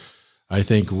motivator, I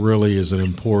think really is an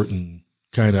important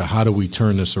kind of how do we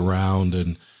turn this around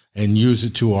and use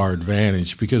it to our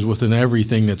advantage, because within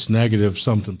everything that's negative,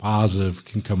 something positive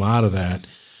can come out of that.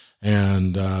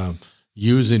 And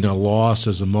using a loss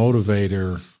as a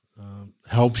motivator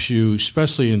helps you,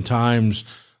 especially in times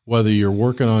whether you're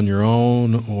working on your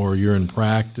own or you're in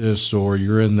practice or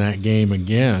you're in that game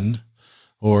again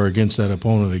or against that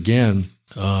opponent again.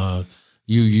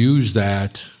 You use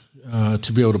that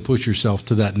to be able to push yourself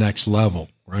to that next level,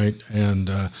 right? And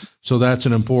so that's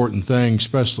an important thing,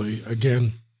 especially,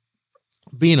 again,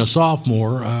 being a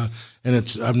sophomore,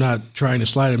 and I'm not trying to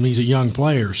slide him, he's a young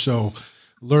player, so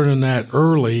learning that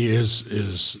early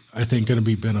is I think, going to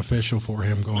be beneficial for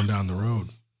him going down the road.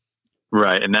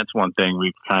 Right, and that's one thing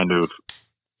we've kind of,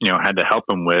 had to help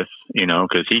him with,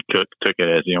 because he took it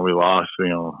as, we lost,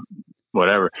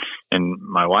 whatever. And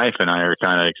my wife and I are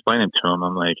kind of explaining to him,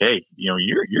 I'm like, hey,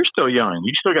 you're still young.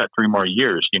 You still got 3 more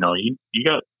years. You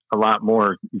got a lot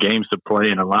more games to play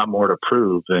and a lot more to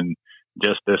prove than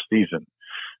just this season.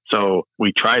 So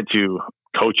we tried to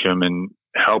coach him and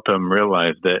help him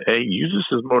realize that, hey, use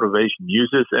this as motivation. Use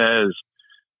this as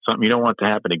something you don't want to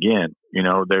happen again.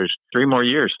 There's 3 more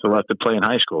years still left to play in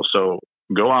high school. So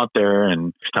go out there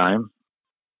and next time,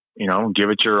 give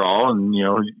it your all, and,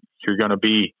 you're going to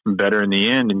be better in the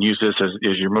end, and use this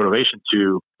as your motivation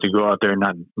to go out there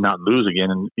and not lose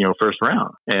again in, first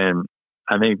round. And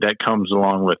I think that comes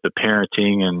along with the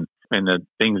parenting and the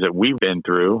things that we've been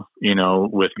through,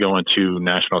 with going to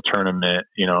national tournament,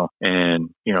 and,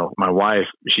 my wife,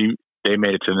 they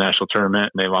made it to the national tournament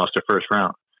and they lost their first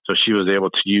round. So she was able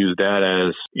to use that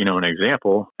as, an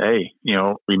example. Hey,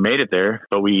 we made it there,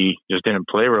 but we just didn't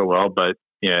play real well. But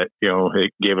yeah,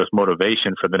 it gave us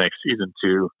motivation for the next season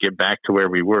to get back to where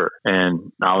we were.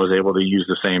 And I was able to use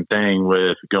the same thing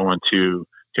with going to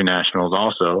nationals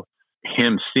also.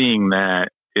 Him seeing that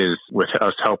is with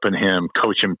us helping him,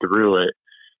 coach him through it,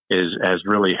 has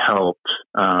really helped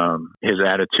his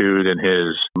attitude and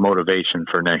his motivation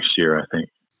for next year, I think.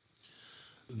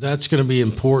 That's going to be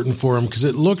important for him because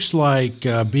it looks like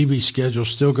BB's schedule is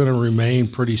still going to remain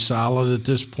pretty solid at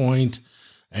this point.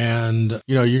 And,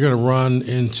 you're going to run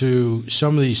into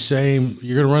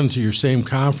your same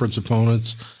conference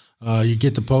opponents. You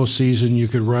get the postseason, you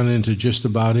could run into just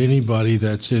about anybody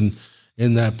that's in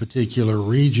that particular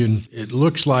region. It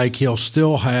looks like he'll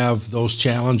still have those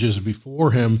challenges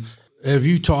before him. Have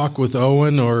you talked with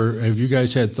Owen, or have you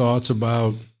guys had thoughts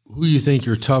about who you think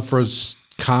your toughest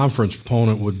conference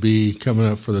opponent would be coming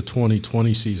up for the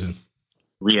 2020 season?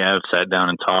 We have sat down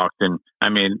and talked. And I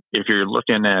mean, if you're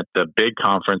looking at the big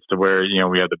conference to where,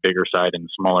 we have the bigger side and the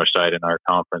smaller side in our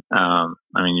conference.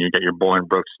 You got your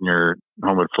Bolingbrookes and your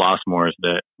Homewood Flossmoors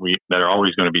that are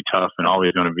always going to be tough and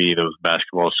always going to be those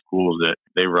basketball schools that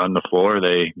they run the floor.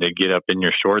 They get up in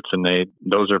your shorts, and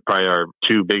those are probably our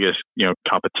 2 biggest,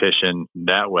 competition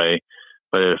that way.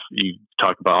 But if you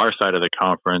talk about our side of the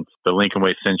conference, the Lincoln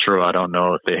Way Central, I don't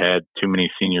know if they had too many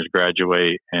seniors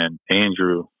graduate, and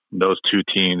Andrew, those 2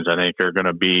 teams, I think, are going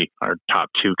to be our top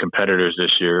 2 competitors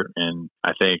this year. And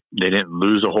I think they didn't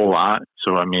lose a whole lot.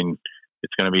 So,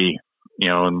 it's going to be,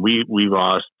 and we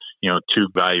lost, 2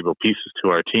 valuable pieces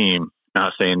to our team.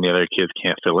 Not saying the other kids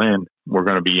can't fill in. We're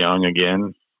going to be young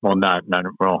again. Well, I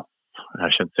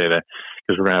shouldn't say that,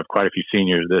 because we're going to have quite a few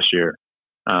seniors this year.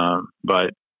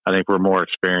 But I think we're more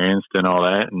experienced and all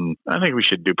that. And I think we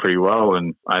should do pretty well.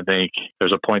 And I think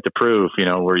there's a point to prove,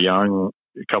 we're young.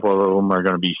 A couple of them are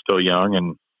going to be still young,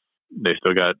 and they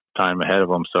still got time ahead of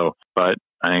them. So, but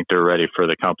I think they're ready for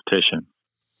the competition.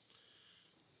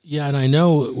 Yeah, and I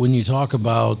know when you talk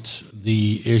about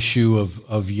the issue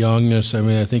of youngness,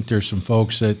 I think there's some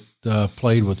folks that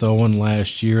played with Owen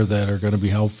last year that are going to be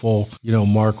helpful.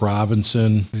 Mark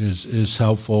Robinson is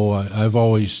helpful. I've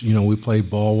always, we played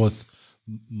ball with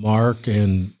Mark,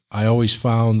 and I always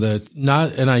found that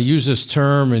and I use this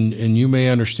term, and you may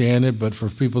understand it, but for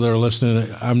people that are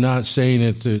listening, I'm not saying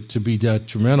it to be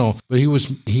detrimental, but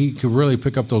he could really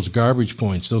pick up those garbage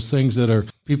points, those things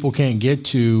that people can't get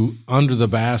to under the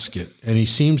basket. And he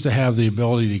seems to have the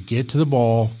ability to get to the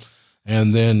ball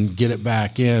and then get it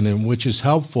back in, and which is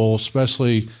helpful,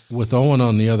 especially with Owen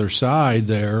on the other side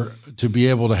there, to be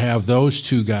able to have those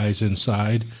two guys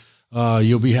inside.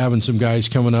 You'll be having some guys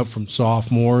coming up from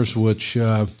sophomores, which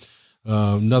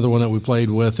another one that we played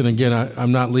with. And again,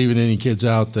 I'm not leaving any kids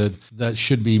out that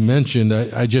should be mentioned.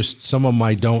 I just, some of them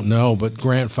I don't know, but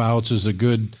Grant Fouts is a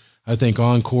good, I think,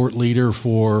 on-court leader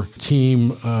for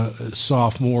team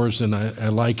sophomores, and I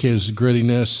like his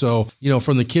grittiness. So,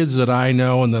 from the kids that I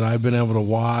know and that I've been able to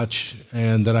watch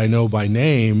and that I know by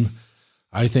name,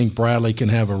 I think Bradley can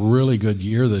have a really good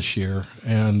year this year.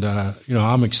 And,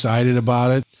 I'm excited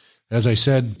about it. As I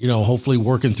said, hopefully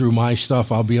working through my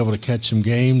stuff, I'll be able to catch some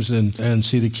games and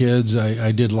see the kids.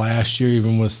 I did last year,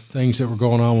 even with things that were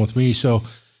going on with me. So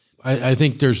I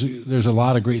think there's a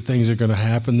lot of great things that are going to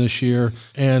happen this year.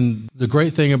 And the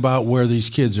great thing about where these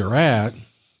kids are at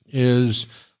is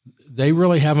they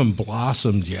really haven't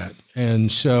blossomed yet. And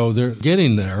so they're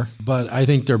getting there, but I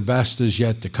think their best is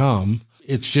yet to come.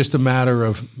 It's just a matter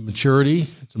of maturity.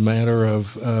 It's a matter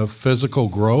of physical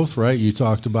growth, right? You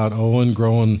talked about Owen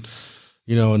growing,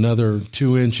 another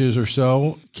 2 inches or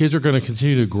so. Kids are going to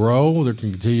continue to grow. They're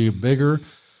going to continue to get bigger,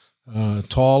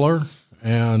 taller,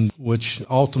 and which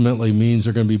ultimately means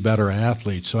they're going to be better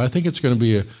athletes. So I think it's going to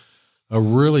be a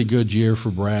really good year for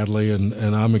Bradley,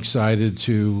 and I'm excited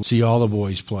to see all the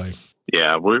boys play.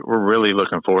 Yeah, we're really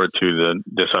looking forward to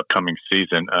this upcoming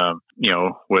season.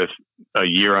 With a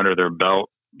year under their belt,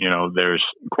 there's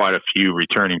quite a few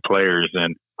returning players,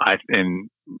 and in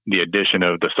the addition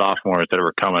of the sophomores that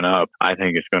are coming up, I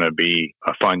think it's going to be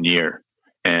a fun year,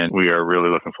 and we are really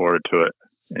looking forward to it.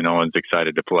 And Owen's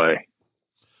excited to play.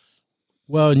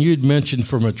 Well, and you'd mentioned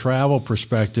from a travel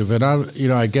perspective, and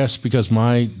I guess because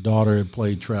my daughter had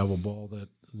played travel ball,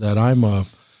 that I'm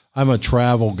a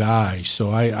travel guy,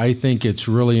 so I think it's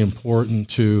really important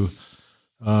to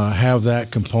have that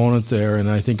component there. And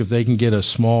I think if they can get a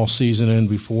small season in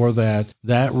before that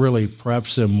really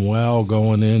preps them well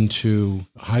going into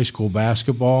high school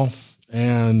basketball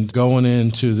and going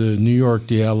into the New York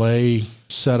to LA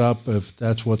setup, if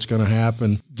that's what's going to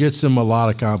happen, gets them a lot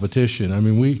of competition. I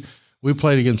mean, we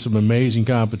played against some amazing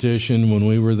competition when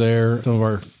we were there. Some of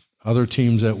our other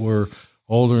teams that were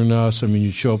older than us, I mean,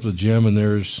 you show up at the gym and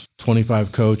there's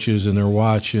 25 coaches and they're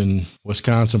watching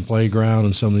Wisconsin Playground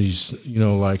and some of these,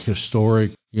 like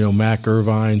historic, Mac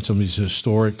Irvine, some of these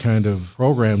historic kind of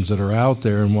programs that are out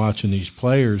there and watching these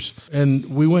players. And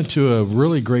we went to a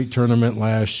really great tournament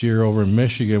last year over in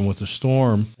Michigan with the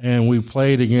Storm, and we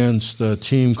played against a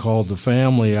team called the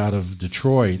Family out of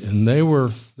Detroit, and they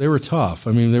were tough.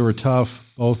 I mean, they were tough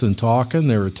both in talking,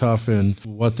 they were tough in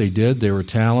what they did, they were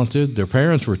talented, their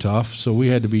parents were tough, so we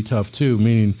had to be tough too,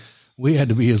 meaning we had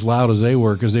to be as loud as they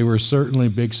were, because they were certainly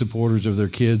big supporters of their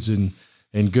kids, and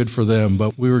good for them.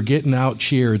 But we were getting out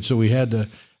cheered, so we had to,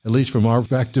 at least from our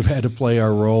perspective, had to play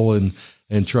our role and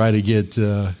try to get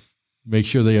make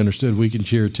sure they understood we can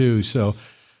cheer too. So,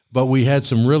 but we had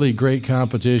some really great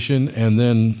competition, and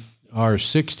then our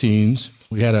 16s,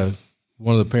 we had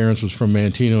one of the parents was from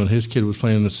Manteno, and his kid was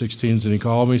playing in the 16s, and he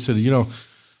called me. He said,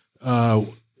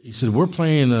 he said, we're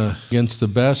playing against the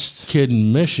best kid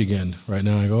in Michigan right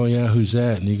now. I go, oh, yeah, who's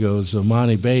that? And he goes,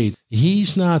 Monty Bates.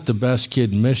 He's not the best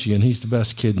kid in Michigan. He's the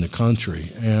best kid in the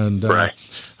country. And right.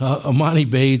 Monty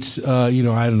Bates, I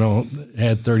don't know,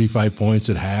 had 35 points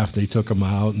at half. They took him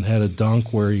out and had a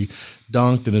dunk where he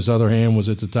dunked and his other hand was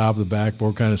at the top of the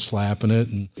backboard kind of slapping it.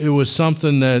 And it was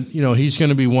something that, he's going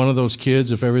to be one of those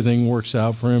kids, if everything works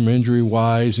out for him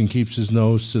injury-wise and keeps his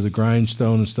nose to the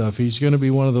grindstone and stuff, he's going to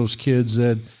be one of those kids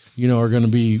that, are going to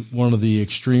be one of the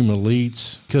extreme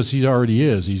elites, because he already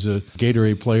is. He's a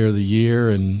Gatorade Player of the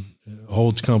Year and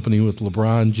holds company with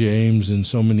LeBron James and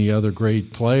so many other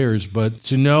great players. But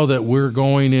to know that we're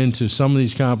going into some of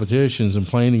these competitions and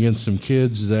playing against some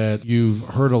kids that you've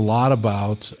heard a lot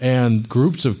about, and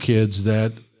groups of kids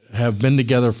that have been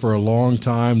together for a long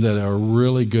time that are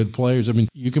really good players. I mean,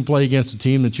 you can play against a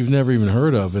team that you've never even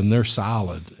heard of, and they're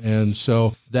solid. And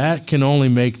so that can only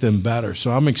make them better.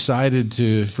 So I'm excited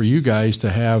for you guys to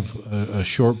have a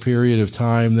short period of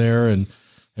time there and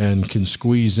can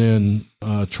squeeze in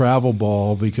travel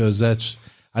ball, because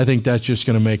I think that's just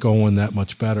going to make Owen that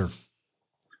much better.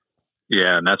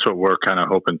 Yeah, and that's what we're kind of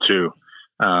hoping too.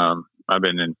 I've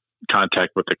been in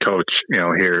contact with the coach,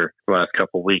 here the last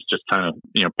couple of weeks, just kind of,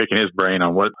 picking his brain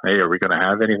on hey, are we going to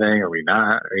have anything? Are we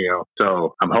not?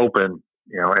 So I'm hoping,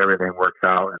 everything works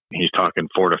out. He's talking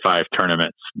 4 to 5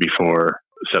 tournaments before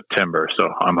September. So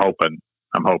I'm hoping.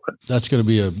 That's going to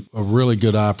be a really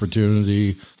good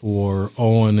opportunity for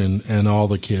Owen and all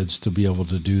the kids to be able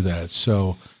to do that.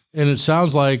 So, and it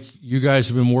sounds like you guys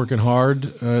have been working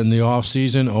hard in the off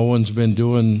season. Owen's been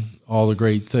doing all the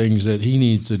great things that he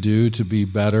needs to do to be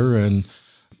better. And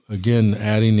again,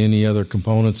 adding any other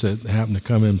components that happen to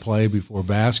come in play before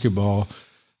basketball,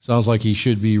 sounds like he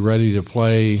should be ready to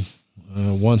play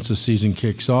once the season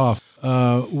kicks off.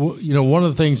 One of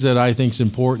the things that I think is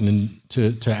important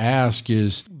to ask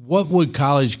is, what would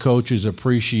college coaches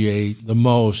appreciate the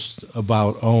most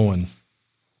about Owen?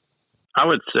 I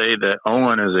would say that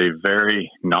Owen is a very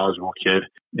knowledgeable kid.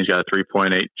 He's got a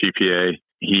 3.8 GPA.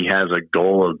 He has a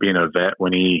goal of being a vet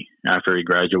after he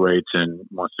graduates and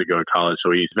wants to go to college.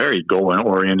 So he's very goal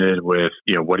oriented with,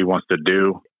 what he wants to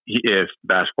do. If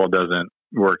basketball doesn't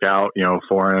work out,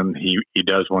 for him, he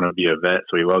does want to be a vet.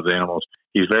 So he loves animals.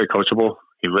 He's very coachable.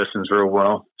 He listens real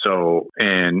well. So,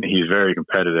 and he's very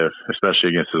competitive,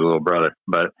 especially against his little brother.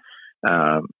 But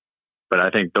I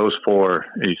think those 4,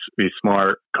 he's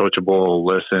smart, coachable,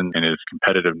 listen, and his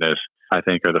competitiveness, I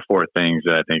think, are the 4 things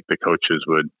that I think the coaches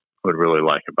would really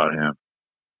like about him.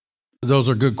 Those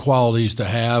are good qualities to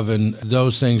have, and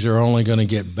those things are only going to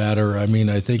get better. I mean,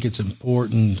 I think it's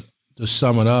important to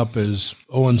sum it up as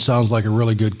Owen sounds like a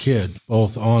really good kid,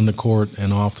 both on the court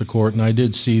and off the court. And I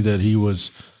did see that he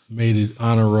made it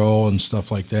on a roll and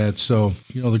stuff like that. So,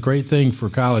 the great thing for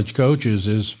college coaches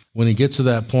is when he gets to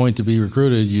that point to be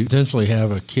recruited, you potentially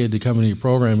have a kid to come into your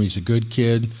program. He's a good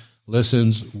kid,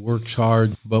 listens, works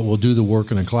hard, but will do the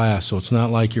work in a class. So it's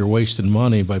not like you're wasting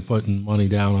money by putting money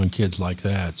down on kids like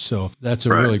that. So that's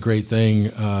a really great thing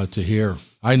to hear.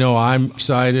 I know I'm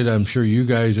excited. I'm sure you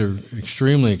guys are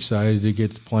extremely excited to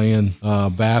get playing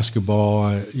basketball.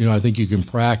 I think you can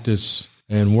practice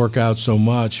and work out so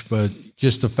much, but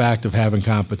just the fact of having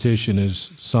competition is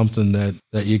something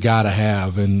that you got to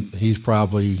have. And he's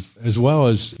probably, as well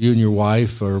as you and your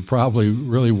wife, are probably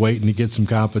really waiting to get some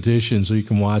competition so you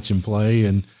can watch him play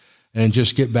and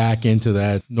just get back into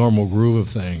that normal groove of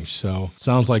things. So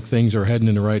sounds like things are heading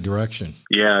in the right direction.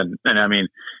 Yeah. And I mean,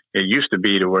 it used to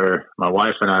be to where my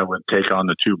wife and I would take on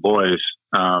the 2 boys,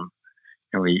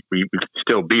 and we could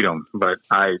still beat them, but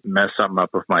I messed something up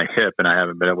with my hip and I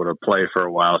haven't been able to play for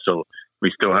a while. So we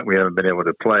haven't been able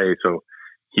to play. So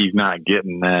he's not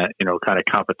getting that, kind of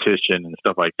competition and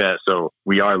stuff like that. So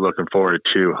we are looking forward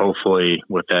to, hopefully,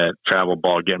 with that travel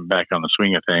ball getting back on the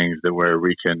swing of things, that where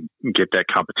we can get that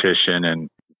competition. And,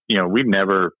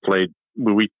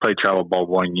 we played travel ball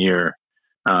 1 year,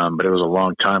 but it was a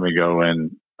long time ago.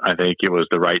 And I think it was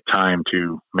the right time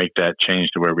to make that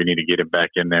change to where we need to get him back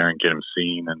in there and get him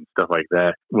seen and stuff like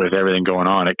that. With everything going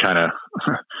on, it kind of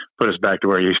put us back to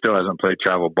where he still hasn't played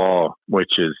travel ball,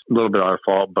 which is a little bit our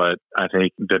fault. But I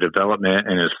think the development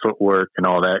and his footwork and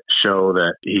all that show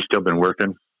that he's still been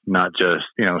working, not just,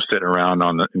 sitting around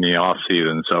in the off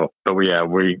season. So, but we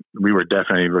were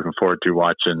definitely looking forward to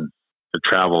watching the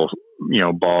travel,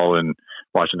 ball and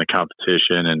watching the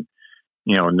competition and,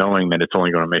 knowing that it's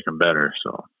only going to make them better.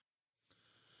 So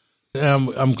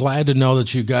I'm glad to know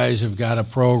that you guys have got a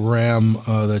program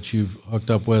that you've hooked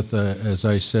up with. As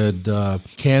I said,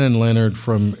 Cannon Leonard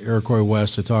from Iroquois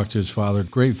West, I talked to his father,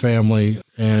 great family,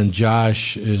 and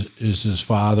Josh is his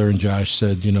father. And Josh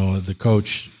said, the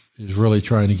coach is really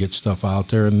trying to get stuff out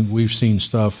there. And we've seen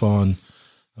stuff on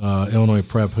Illinois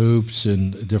Prep Hoops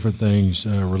and different things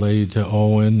related to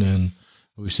Owen, and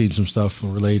we've seen some stuff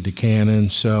related to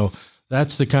Cannon. So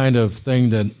that's the kind of thing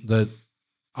that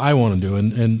I want to do.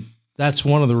 And that's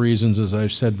one of the reasons, as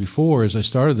I've said before, as I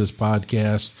started this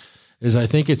podcast, is I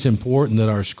think it's important that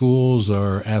our schools,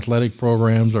 our athletic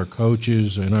programs, our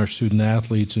coaches, and our student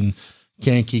athletes in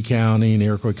Kankakee County and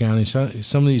Iroquois County,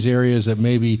 some of these areas that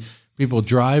maybe people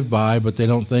drive by, but they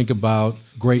don't think about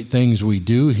great things we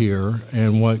do here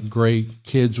and what great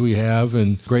kids we have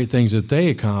and great things that they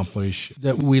accomplish,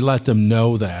 that we let them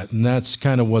know that. And that's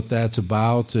kind of what that's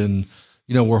about. And,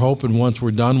 we're hoping once we're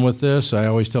done with this, I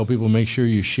always tell people, make sure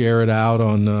you share it out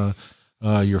on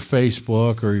your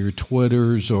Facebook or your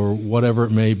Twitters or whatever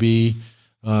it may be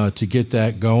to get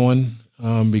that going.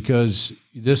 Because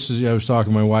I was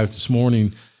talking to my wife this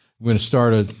morning, we're going to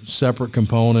start a separate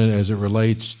component as it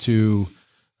relates to,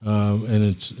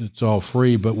 and it's all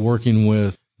free, but working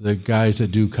with the guys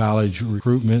that do college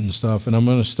recruitment and stuff. And I'm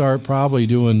going to start probably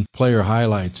doing player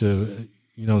highlights.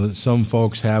 that some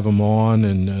folks have them on,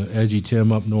 and Edgy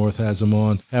Tim up north has them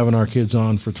on, having our kids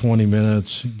on for 20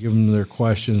 minutes, give them their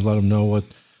questions, let them know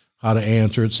how to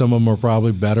answer it. Some of them are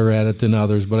probably better at it than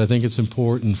others, but I think it's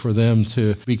important for them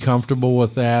to be comfortable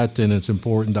with that, and it's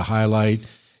important to highlight,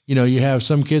 you have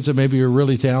some kids that maybe are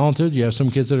really talented. You have some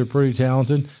kids that are pretty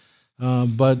talented.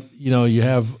 But, you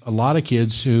have a lot of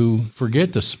kids who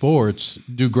forget the sports,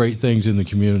 do great things in the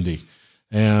community.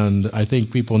 And I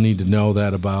think people need to know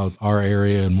that about our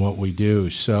area and what we do.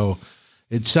 So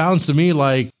it sounds to me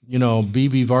like,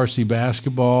 BB varsity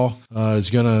basketball is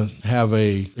going to have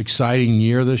a exciting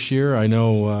year this year. I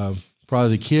know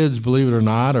probably the kids, believe it or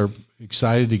not, are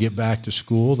excited to get back to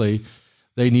school. They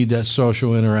need that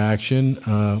social interaction.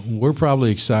 We're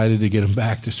probably excited to get them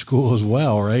back to school as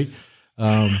well, right?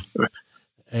 But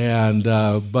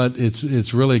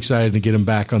it's really exciting to get them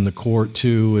back on the court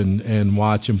too, and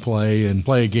watch them play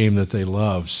a game that they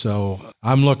love. So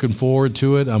I'm looking forward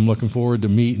to it. I'm looking forward to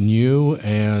meeting you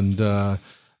and,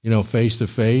 face to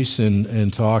face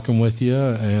and talking with you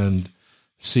and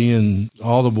seeing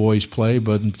all the boys play,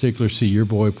 but in particular see your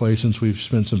boy play, since we've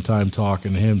spent some time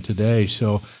talking to him today.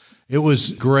 So it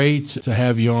was great to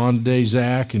have you on today,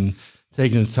 Zach, and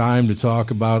taking the time to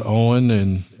talk about Owen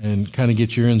and kind of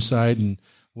get your insight and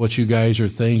what you guys are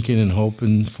thinking and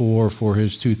hoping for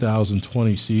his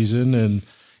 2020 season. And,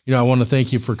 I want to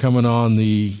thank you for coming on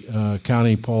the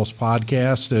County Pulse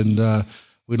podcast, and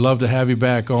we'd love to have you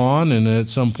back on. And at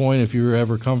some point, if you're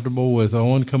ever comfortable with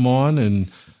Owen, come on,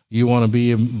 and you want to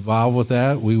be involved with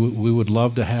that, we would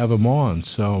love to have him on.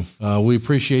 So we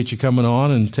appreciate you coming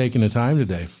on and taking the time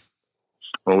today.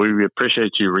 Well, we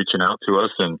appreciate you reaching out to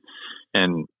us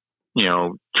and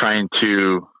trying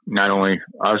to, not only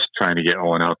us trying to get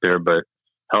Owen out there, but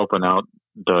helping out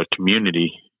the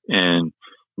community and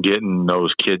getting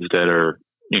those kids that are,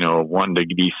 wanting to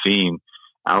be seen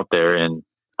out there. And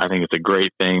I think it's a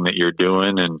great thing that you're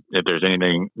doing. And if there's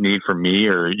anything need from me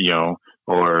or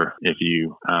if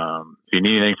you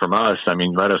need anything from us,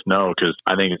 let us know, because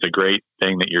I think it's a great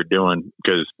thing that you're doing.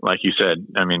 Because like you said,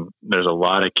 there's a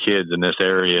lot of kids in this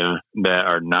area that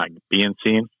are not being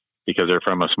seen because they're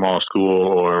from a small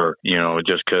school or,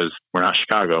 just because we're not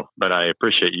Chicago. But I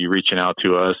appreciate you reaching out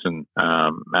to us and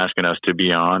asking us to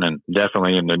be on. And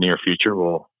definitely in the near future,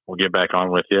 we'll get back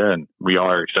on with you. And we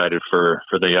are excited for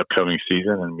the upcoming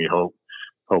season, and we hope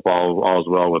all is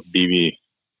well with BB.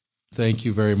 Thank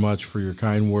you very much for your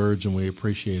kind words, and we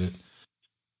appreciate it.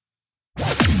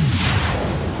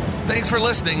 Thanks for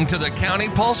listening to the County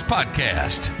Pulse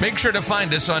podcast. Make sure to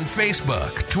find us on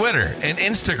Facebook, Twitter, and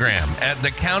Instagram at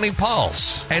the County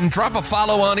Pulse, and drop a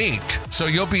follow on each so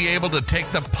you'll be able to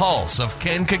take the pulse of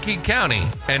Kankakee County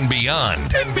and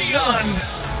beyond.